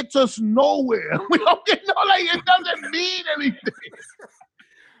thinking gets us nowhere. We don't get no, like, it doesn't mean anything. But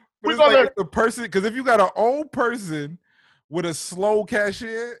We're it's like gonna- if the person, because if you got an old person with a slow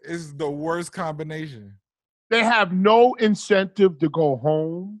cashier, is the worst combination. They have no incentive to go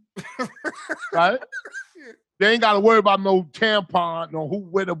home, right? They ain't got to worry about no tampon, no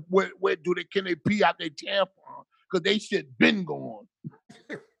where do they can they pee out their tampon because they shit been gone.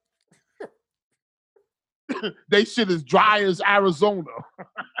 They shit as dry as Arizona.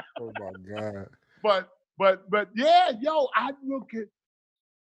 Oh my god! But yeah, yo, I look at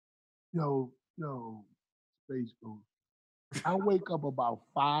yo Space Ghost. I wake up about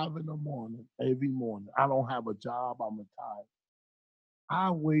 5 in the morning every morning. I don't have a job. I'm retired. I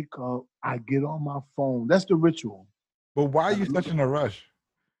wake up. I get on my phone. That's the ritual. But why are you such in a rush?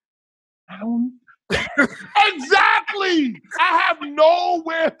 I don't. Exactly. I have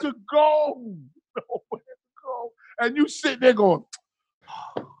nowhere to go. Nowhere to go. And you sit there going,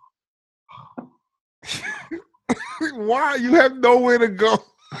 Why you have nowhere to go?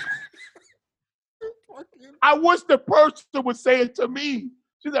 I wish the person would say it to me.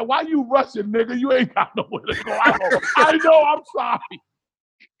 She said, "Why you rushing, nigga? You ain't got nowhere to go." I know. I'm sorry.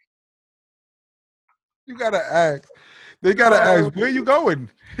 You gotta ask. They gotta ask, where you going?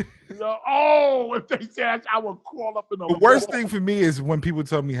 You know, oh, if they said I would crawl up in The worst thing for me is when people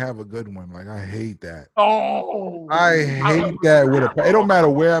tell me have a good one. Like I hate that. Oh, I hate that with a. It don't matter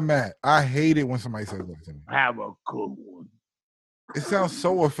where I'm at. I hate it when somebody says that to me. have a good one. It sounds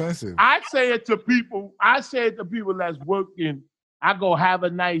so offensive. I say it to people. I say it to people that's working. I go, have a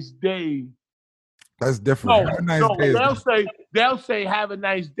nice day. That's different. Have a nice day is they'll say have a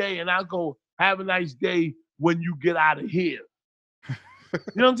nice day, and I go, have a nice day when you get out of here. You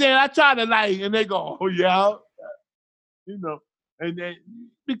know what I'm saying? I try to like, and they go, oh yeah, you know, and then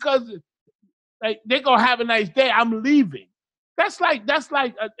because like they go have a nice day, I'm leaving. That's like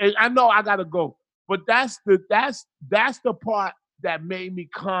I know I gotta go, but that's the part that made me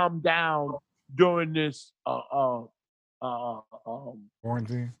calm down during this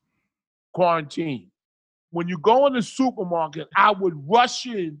quarantine. When you go in the supermarket, I would rush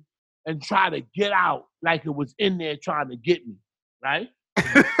in and try to get out like it was in there trying to get me, right?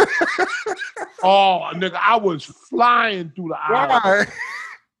 Oh, nigga, I was flying through the aisle. Why?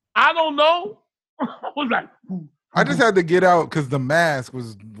 I don't know. I was like, I just had to get out because the mask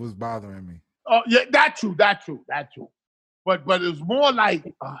was bothering me. oh yeah, that true. But it was more like,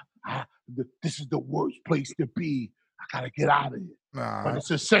 this is the worst place to be. I gotta get out of here. Nah, But it's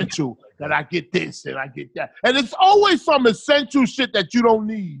essential that I get this and I get that. And it's always some essential shit that you don't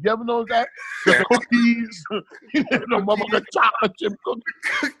need. You ever know that? The cookies, the motherfucking chocolate chip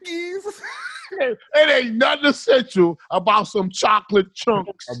cookies. It ain't nothing essential about some chocolate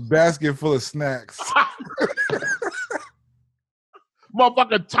chunks. A basket full of snacks.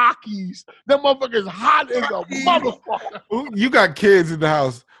 Motherfucking Takis. Them motherfuckers hot as a motherfucker. Ooh, you got kids in the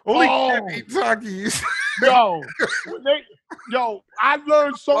house. Only Oh. kids eat Takis. Yo, I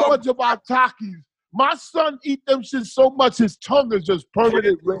learned so much about Takis. My son eat them shit so much his tongue is just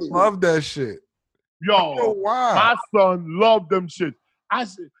permanent red. Love that shit. I don't know Yo, why. my son loved them shit. I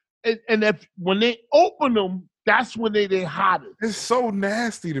said, and if when they open them, that's when they hottest. It's so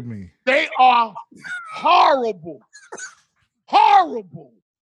nasty to me. They are horrible. Horrible.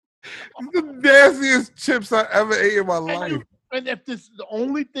 The nastiest chips I ever ate in my life. And if this is the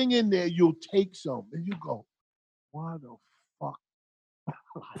only thing in there, you'll take some and you go, what the fuck?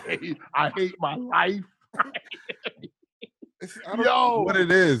 I hate my life. I don't know what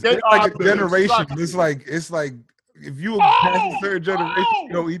it is. they It's like are a generation. disgusting. It's like if you pass a certain generation, you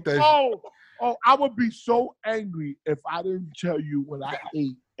don't eat that shit. Oh, I would be so angry if I didn't tell you what I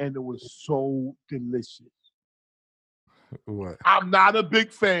ate and it was so delicious. What? I'm not a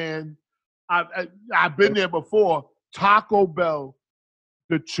big fan. I've been there before. Taco Bell,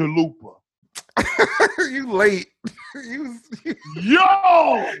 the chalupa. You late.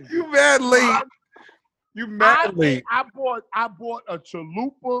 Yo! You mad late. You mad late. I bought a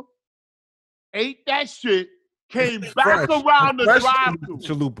chalupa, ate that shit, came back around the drive-thru.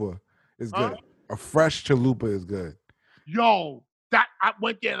 Chalupa is good. A fresh chalupa is good. Yo, I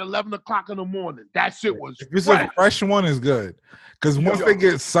went there at 11 o'clock in the morning. That shit was If it's fresh. a fresh one, is good. Because once they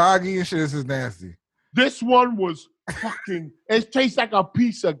get soggy and shit, this is nasty. This one was fucking, it tastes like a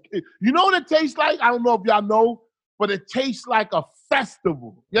piece of, you know what it tastes like? I don't know if y'all know, but it tastes like a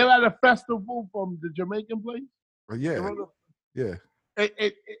festival. You ever had a festival from the Jamaican place? Yeah, Remember? yeah. And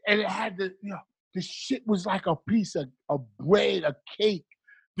it had the shit was like a piece of bread, a cake.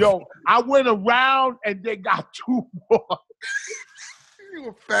 Yo, I went around and they got 2 more. You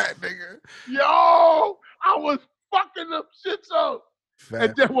a fat nigga. Yo, I was fucking them shits up. Fat.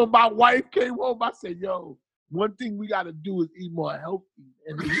 And then when my wife came home, I said, yo, one thing we got to do is eat more healthy.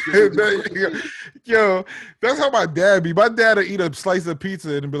 And Yo, that's how my dad be. My dad will eat a slice of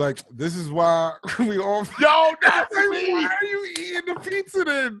pizza and be like, this is why we all. Yo, that's like, me. why are you eating the pizza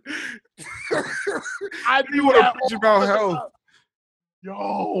then? I You do want to that preach all about the health. time.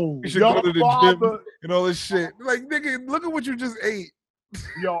 Yo, You should your go to the father, gym and all this shit. Like, nigga, look at what you just ate.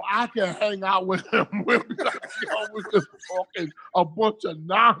 yo, I can hang out with him. We're like, yo, we're just talking a bunch of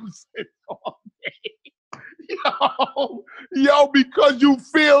nonsense all day. Yo, because you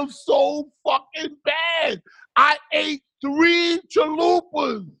feel so fucking bad. I ate 3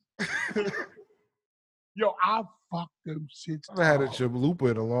 chalupas. Yo, I fucked them shits. I haven't had a up.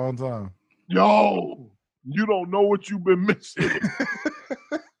 chalupa in a long time. Yo, you don't know what you've been missing.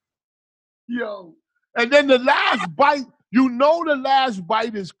 Yo, and then the last bite, you know the last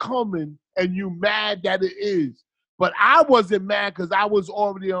bite is coming and you mad that it is. But I wasn't mad because I was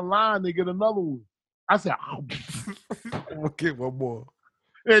already online to get another one. I said, oh. We'll get one more.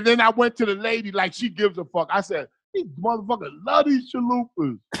 And then I went to the lady like she gives a fuck. I said, these motherfuckers love these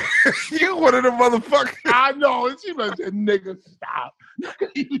chalupas. You one of the motherfuckers. I know. And she like, nigga, stop.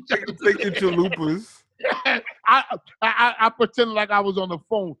 You just Taking chalupas. I pretended like I was on the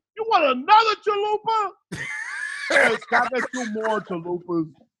phone. You want another chalupa? Yes, I got 2 more chalupas.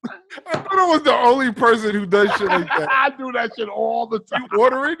 I thought I was the only person who does shit like that. I do that shit all the time. You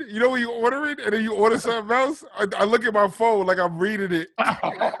order it, you know when you order it, and then you order something else. I look at my phone like I'm reading it.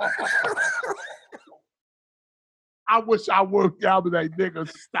 I wish I worked out with that nigga.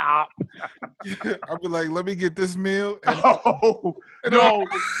 Stop. I'll be like, let me get this meal. And, Oh, no.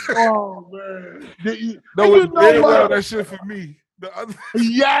 Oh, man. no, you it's know very well what? that shit for me. The other,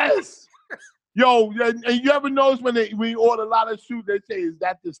 Yes. Yo, and you ever notice when you order a lot of shoes, they say, is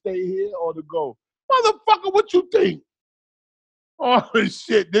that to stay here or to go? Motherfucker, what you think? Oh,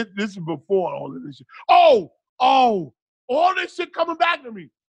 shit. This is before all of this shit. Oh, all this shit coming back to me.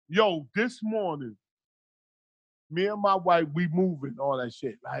 Yo, this morning, me and my wife, we moving, all that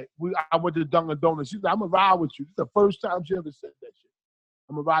shit, right? I went to Dunkin' Donuts. She said, I'm going to ride with you. This is the first time she ever said that shit.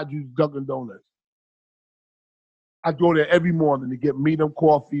 I'm going to ride you to Dunkin' Donuts. I go there every morning to get medium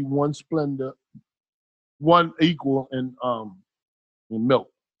coffee, 1 Splendor, 1 Equal, and milk.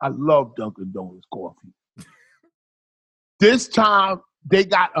 I love Dunkin' Donuts coffee. This time, they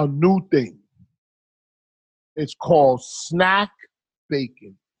got a new thing. It's called snack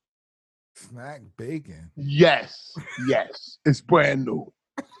bacon. snack bacon. Yes. It's brand new.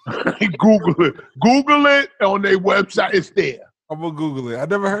 Google it. Google it on their website. It's there. I'm gonna Google it. I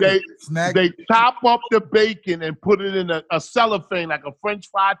never heard of snack. They chop up the bacon and put it in a cellophane, like a French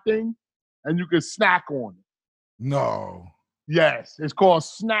fry thing, and you can snack on it. No. Yes, it's called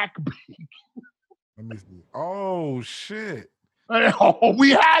snack bacon. Let me see. Oh shit. Oh,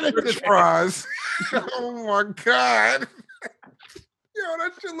 we had it French today. fries. Oh my god. Yo,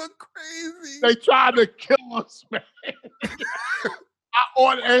 that shit look crazy. They tried to kill us, man. I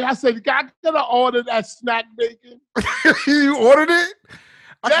ordered, and I said, I could have ordered that snack bacon. You ordered it?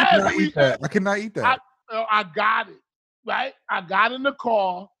 I Yeah, cannot eat that. I cannot eat that. I got it, right? I got in the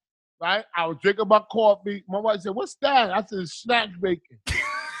car, right? I was drinking my coffee. My wife said, what's that? I said, snack bacon.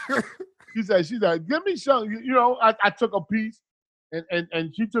 She said, give me some. You know, I took a piece,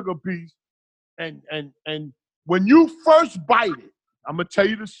 and she took a piece. And when you first bite it, I'm going to tell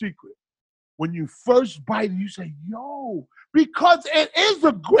you the secret. When you first bite it, you say, yo, because it is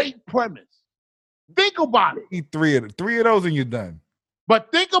a great premise. Think about it. Eat three of those and you're done.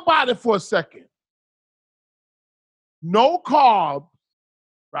 But think about it for a second. No carbs,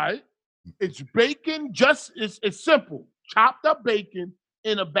 right? It's bacon, it's simple. Chopped up bacon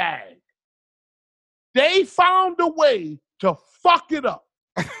in a bag. They found a way to fuck it up.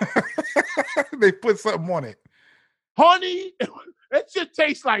 They put something on it. Honey, it should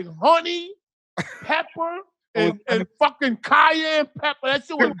taste like honey, pepper, and fucking cayenne pepper. That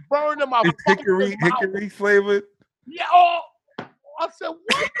shit was burning my It's fucking mouth. hickory flavored. Yeah, I said,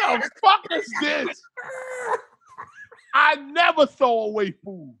 what the fuck is this? I never throw away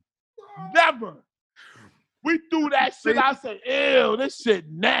food. Never. We do that shit. I said, ew, this shit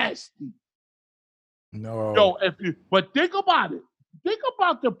nasty. No. Yo, but think about it. Think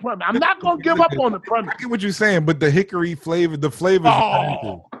about the premise. I'm not gonna give up on the premise. I get what you're saying, but the hickory flavor, the flavors.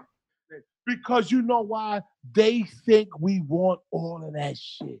 Because you know why? They think we want all of that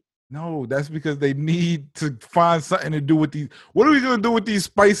shit. No, that's because they need to find something to do with these. What are we gonna do with these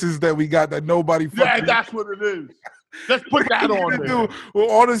spices that we got that nobody Yeah, fucking that's what it is. Let's put that What are on we there. gonna do with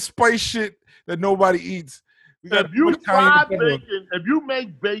all this spice shit that nobody eats? We got If you too much cayenne fry pepper. bacon, if you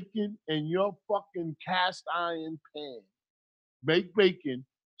make bacon in your fucking cast iron pan, make bacon,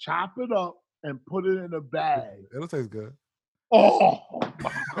 chop it up, and put it in a bag. It'll taste good. Oh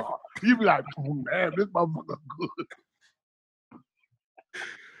my God. You be like, oh man, this motherfucker good.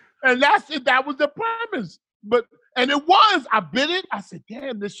 And that's it. That was the premise. And it was. I bit it. I said,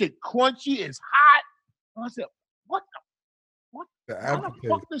 damn, this shit crunchy. It's hot. And I said, what The how the aftertaste.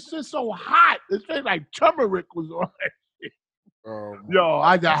 fuck this shit so hot? It tastes like turmeric was on it. Oh, my Yo,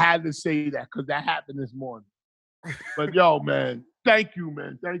 I just had to say that because that happened this morning. But yo, man, thank you,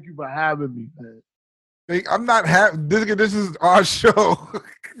 man. Thank you for having me, man. I'm not happy. This is our show.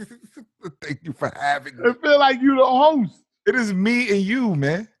 Thank you for having me. I feel like you the host. It is me and you,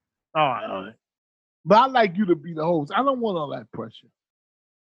 man. All right. But I like you to be the host. I don't want all that pressure.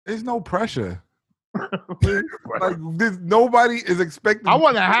 There's no pressure. Like nobody is expecting. I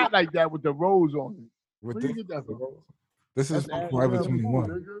want a hat like that with the rose on it. With Where this, you get that from? this is That's Forever Ashley and 21.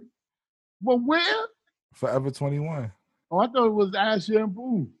 Boo, nigga. Well, where? Forever 21. Oh, I thought it was Ashley and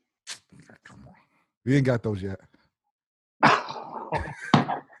Boo. Come on. We ain't got those yet.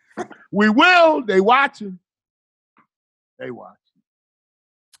 We will. They watching. They watching.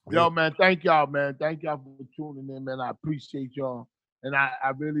 Yo, man, thank y'all, man. Thank y'all for tuning in, man. I appreciate y'all. And I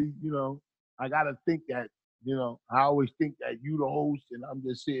really, I got to think that, I always think that you the host and I'm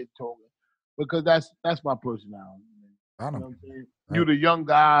just sitting talking. Because that's my personality, man. I know. You know what I'm saying? You the young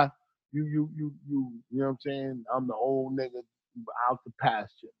guy. You know what I'm saying? I'm the old nigga out the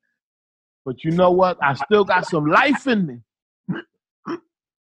pasture. But you know what? I still got some life in me.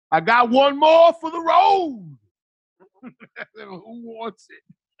 I got one more for the road. Who wants it?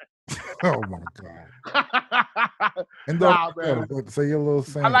 Oh my God. And Nah, man. say your little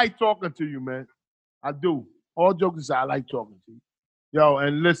saying. I like talking to you, man. I do. All jokes aside, I like talking to you. Yo,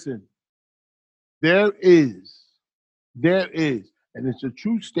 and listen, there is, and it's a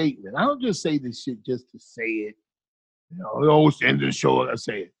true statement. I don't just say this shit just to say it. Always end the show, I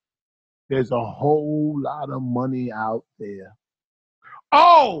say it. There's a whole lot of money out there.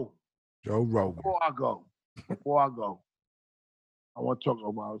 Oh! Joe Rogan. Before I go, I want to talk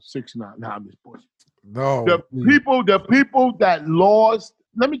about 6ix9ine. Nah, I'm just pushing. No. The people that lost,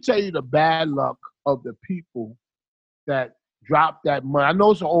 let me tell you the bad luck of the people that dropped that money. I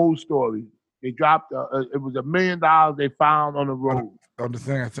know it's an old story. They dropped, it was $1 million they found on the road. On the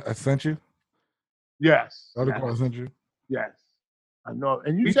thing I sent you? Yes. The article I sent you? Yes. I know.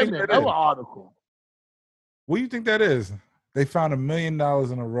 And you What sent you me think another that is? article. What do you think that is? They found $1 million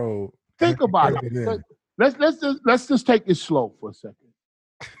in a road. Think about it. Let's just take it slow for a second.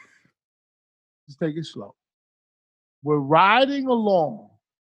 Let's take it slow. We're riding along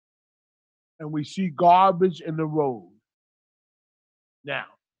and we see garbage in the road. Now,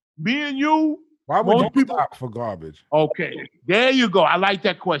 me and you. Why would most you people stop for garbage? Okay, there you go. I like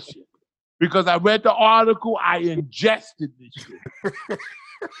that question. Because I read the article, I ingested this shit.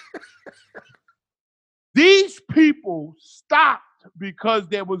 These people stopped because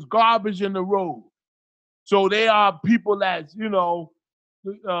there was garbage in the road. So they are people that's, nature,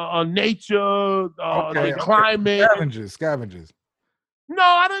 the climate. Scavengers. No,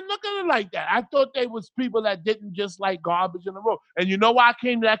 I didn't look at it like that. I thought they was people that didn't just like garbage in the road. And you know why I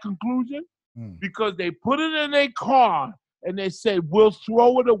came to that conclusion? Because they put it in their car and they said, we'll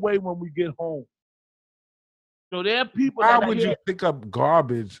throw it away when we get home. So there are people Why that would you pick up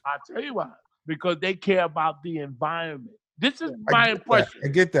garbage? I'll tell you why. Because they care about the environment. This is my impression. I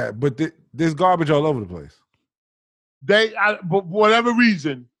get that, but there's garbage all over the place. But for whatever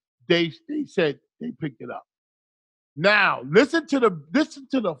reason, they said they picked it up. Now, listen to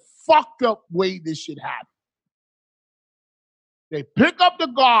the fucked up way this shit happened. They pick up the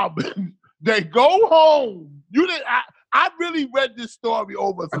garbage. They go home. I really read this story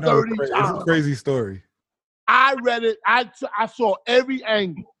over 30 times. It's a crazy story. I read it. I saw every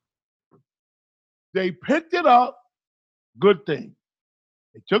angle. They picked it up. Good thing.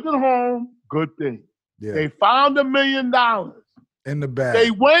 They took it home. Good thing. Yeah. They found $1 million in the bag.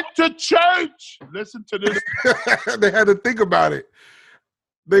 They went to church. Listen to this. They had to think about it.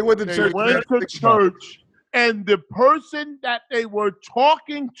 They went to church. They went to church, and the person that they were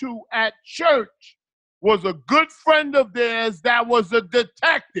talking to at church was a good friend of theirs that was a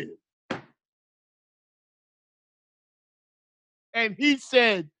detective. And he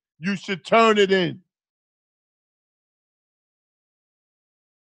said, you should turn it in.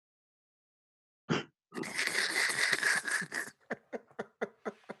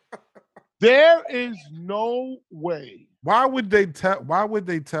 There is no way. Why would they tell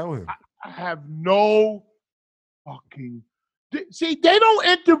him? I have no fucking. See, they don't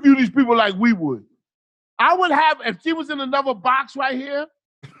interview these people like we would. I would have, if she was in another box right here,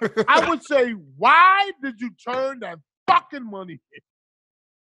 I would say, why did you turn that fucking money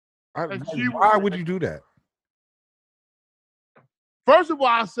in? And she Why would would you do that? First of all,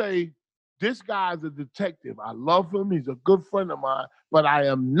 I say, this guy's a detective. I love him. He's a good friend of mine, but I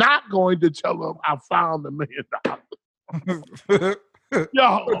am not going to tell him I found $1 million. Yo,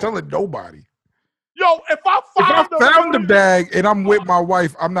 I'm telling nobody. Yo, if I found the bag and I'm with my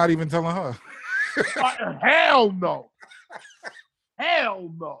wife, I'm not even telling her. Hell no.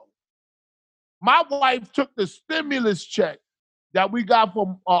 Hell no. My wife took the stimulus check that we got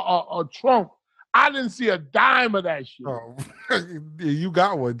from Trump. I didn't see a dime of that shit. Oh, you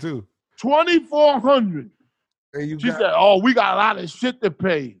got one too. $2,400. She said, "Oh, we got a lot of shit to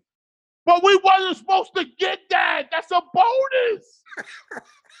pay." But we wasn't supposed to get that. That's a bonus.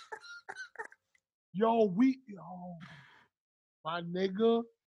 Yo, my nigga,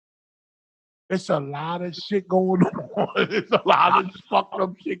 it's a lot of shit going on. It's a lot of fucked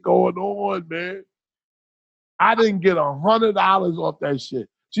up shit going on, man. I didn't get $100 off that shit.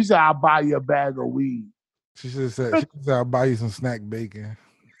 She said, "I'll buy you a bag of weed." She said, "I'll buy you some snack bacon."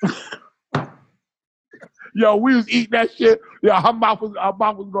 Yo, we was eating that shit. Yo, her mouth was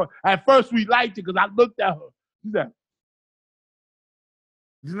going. At first, we liked it because I looked at her. She said,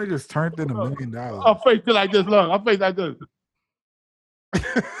 "These niggas turned in $1 million." Her face like this. Look, her face like this.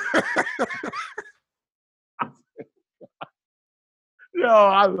 Yo,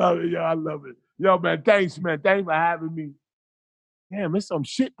 I love it. Yo, I love it. Yo, man, thanks, man. Thanks for having me. Damn, there's some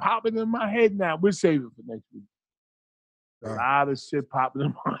shit popping in my head now. We'll save it for next week. A lot of shit popping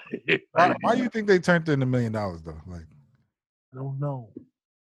in my head. Why do you think they turned in $1 million though? Like, I don't know.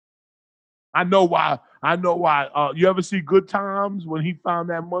 I know why. You ever see Good Times when he found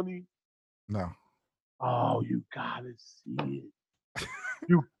that money? No. Oh, you gotta see it.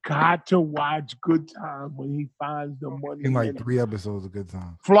 You got to watch Good Times when he finds the money. In like 3 episodes of Good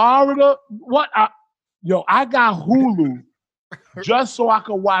Times. Florida, what? I got Hulu just so I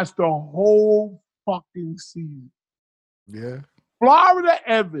could watch the whole fucking season. Yeah. Florida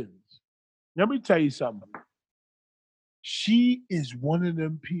Evans. Let me tell you something. She is one of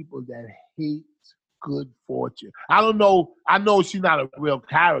them people that hates good fortune. I don't know. I know she's not a real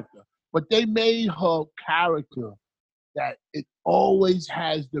character, but they made her character that it always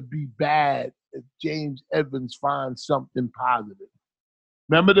has to be bad if James Evans finds something positive.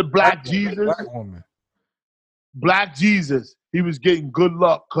 Remember the Black Jesus? Black woman. Black Jesus. He was getting good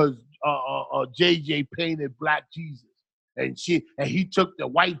luck because JJ painted Black Jesus. And he took the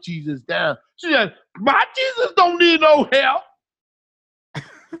white Jesus down. She said, "My Jesus don't need no help."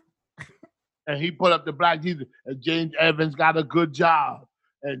 And he put up the Black Jesus. And James Evans got a good job.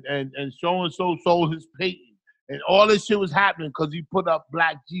 And so-and-so sold his painting. And all this shit was happening because he put up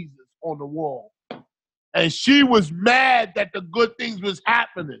Black Jesus on the wall. And she was mad that the good things was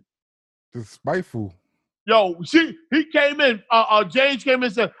happening. Just spiteful. Yo, he came in. James came in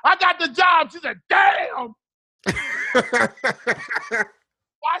and said, "I got the job." She said, "Damn."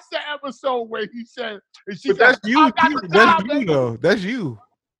 Watch the episode where he said, But that's you. That's you, though. That's you.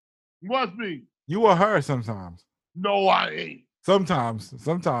 Must be. You or her sometimes. No, I ain't. Sometimes.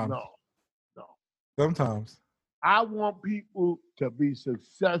 No. Sometimes. I want people to be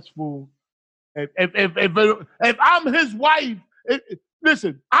successful. If I'm his wife,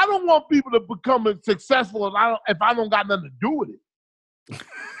 listen, I don't want people to become successful if I don't got nothing to do with it.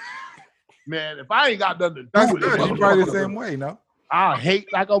 Man, if I ain't got nothing to do with it, you probably the same way, no? I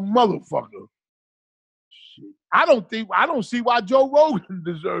hate like a motherfucker. Shit. I don't see why Joe Rogan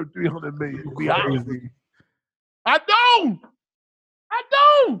deserved $300 million. To be honest with you. I don't.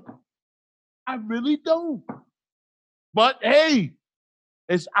 I really don't. But hey,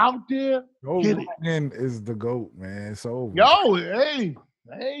 it's out there. Joe Rogan is the GOAT, man. It's over. Yo, hey.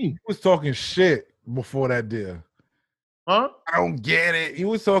 He was talking shit before that deal. Huh? I don't get it. He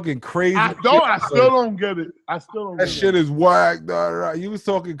was talking crazy. I still don't get it. That shit is whack. He was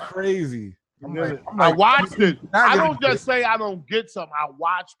talking crazy. I watched it. I don't just say I don't get something. I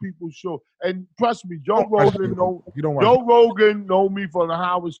watch people's show. And trust me, Joe Rogan know me from the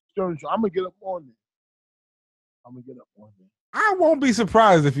Howard Stern show. I'm gonna get up on there. I won't be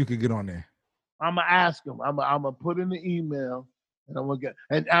surprised if you could get on there. I'm gonna ask him. I'm gonna put in the email. And I'm gonna get,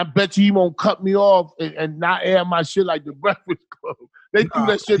 and I bet you he won't cut me off and not air my shit like the Breakfast Club. They do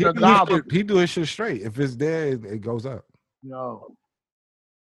that shit in the garbage. He do his shit straight. If it's there, it goes up. No.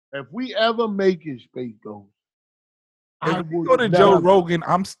 If we ever make it, Space Ghost, I If you would go to Joe never. Rogan,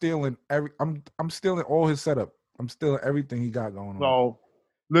 I'm stealing I'm stealing all his setup. I'm stealing everything he got going on. So,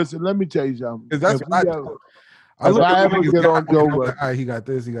 listen, let me tell you something. 'Cause that's If what we I ever- do. I if look I at ever what niggas get got, on Joe I'm like, Rogan, all right, he got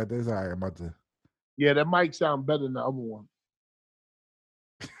this, he got this. All right, I'm about to. yeah, that might sound better than the other one.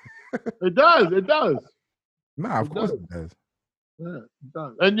 It does. It does. Nah, of It course does. it does. Yeah, it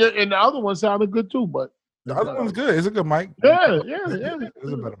does. And the other one sounded good too, but The it other does. one's good. It's a good mic. Yeah.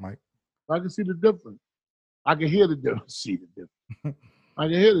 It's a better mic. I can see the difference. I can hear the difference. See the difference. I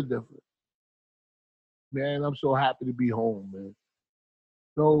can hear the difference. Man, I'm so happy to be home, man.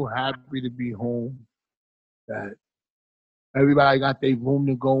 So happy to be home that everybody got their room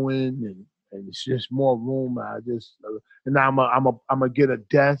to go in, and it's just more room. And now I'm gonna get a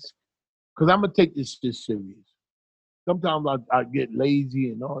desk because I'm gonna take this shit serious. Sometimes I get lazy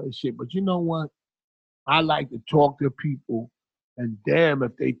and all this shit, but you know what? I like to talk to people, and damn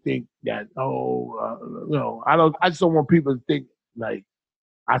if they think that I just don't want people to think like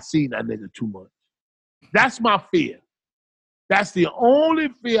I seen that nigga too much. That's my fear. That's the only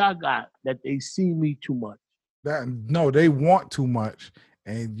fear I got, that they see me too much. No, they want too much,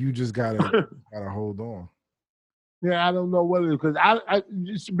 and you just gotta hold on. Yeah, I don't know what it is, because I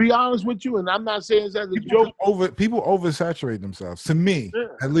just to be honest with you, and I'm not saying this as a joke. People oversaturate themselves. To me,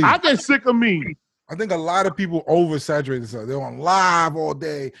 at least. I get sick of me. I think a lot of people oversaturate themselves. They're on live all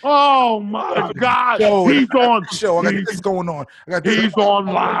day. Oh my God, he's on show. I got this going on. He's on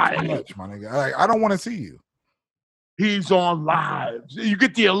Too live. much, my nigga. Like, I don't want to see you. He's on live. You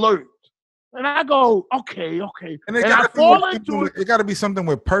get the alert, and I go, okay. And it got to be something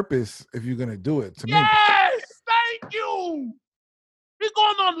with purpose if you're gonna do it. To me, yes, thank you. We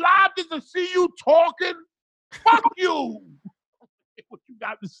going on live just to see you talking. Fuck you. What you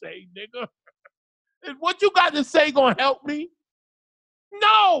got to say, nigga? Is what you got to say gonna help me?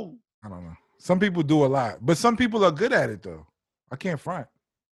 No. I don't know. Some people do a lot, but some people are good at it though. I can't front.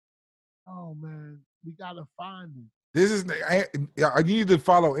 Oh man, we gotta find him. I need to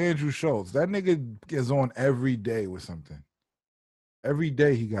follow Andrew Schultz. That nigga is on every day with something. Every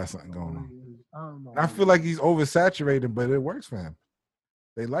day he got something going on. I don't know. And I feel like he's oversaturated, but it works for him.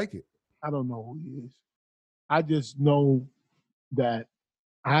 They like it. I don't know who he is. I just know that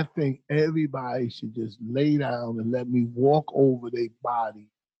I think everybody should just lay down and let me walk over their body,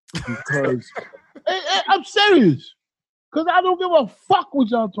 because I'm serious. Because I don't give a fuck what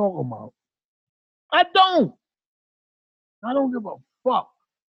y'all talking about. I don't give a fuck.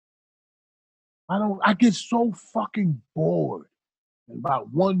 I get so fucking bored. And about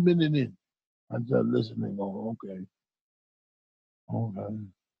 1 minute in, I'm just listening. Oh, okay. Oh,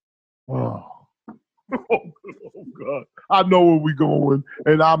 oh God. I know where we're going,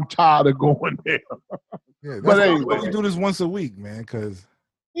 and I'm tired of going there. Yeah, But why anyway. we do this once a week, man, because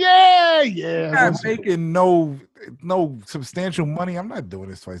Yeah. I'm not making no substantial money. I'm not doing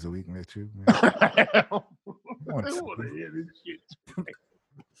this twice a week, man. I want to hear this shit.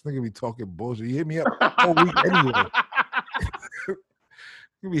 This nigga be talking bullshit. You hit me up all week anyway.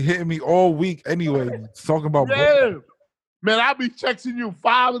 You be hitting me all week anyway, talking about bullshit. Man, I be texting you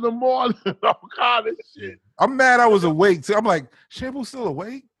 5 in the morning, all kind of shit. I'm mad I was awake. So I'm like, Shampoo's still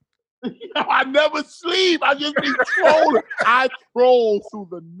awake? I never sleep. I just be trolling. I troll through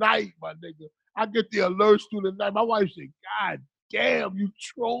the night, my nigga. I get the alerts through the night. My wife said, God damn, you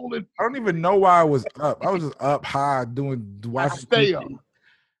trolling. I don't even know why I was up. I was just up high watching stay TV. up.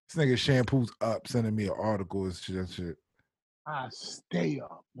 This nigga Shampoo's up, sending me an article and shit. I stay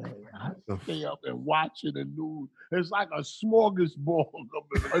up, man. I stay up and watching the news. It's like a smorgasbord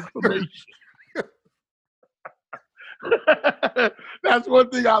of information. That's one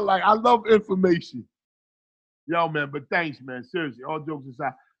thing I like. I love information. Yo, man, but thanks, man. Seriously, all jokes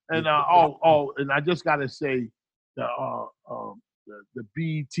aside. And and I just gotta say, the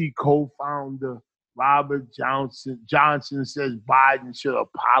BET co-founder Robert Johnson says Biden should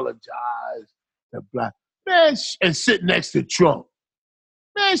apologize to black man and sit next to Trump.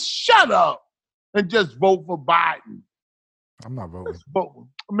 Man, shut up and just vote for Biden. I'm not voting. Vote.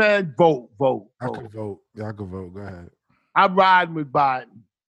 Man, vote. I could vote. Yeah, I could vote. Go ahead. I'm riding with Biden.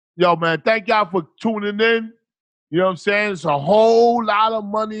 Yo, man, thank y'all for tuning in. You know what I'm saying? There's a whole lot of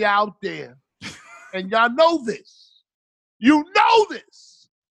money out there. And y'all know this. You know this.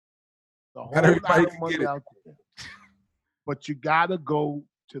 A whole lot of money out there. But you got to go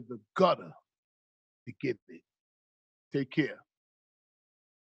to the gutter to get it. Take care.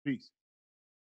 Peace.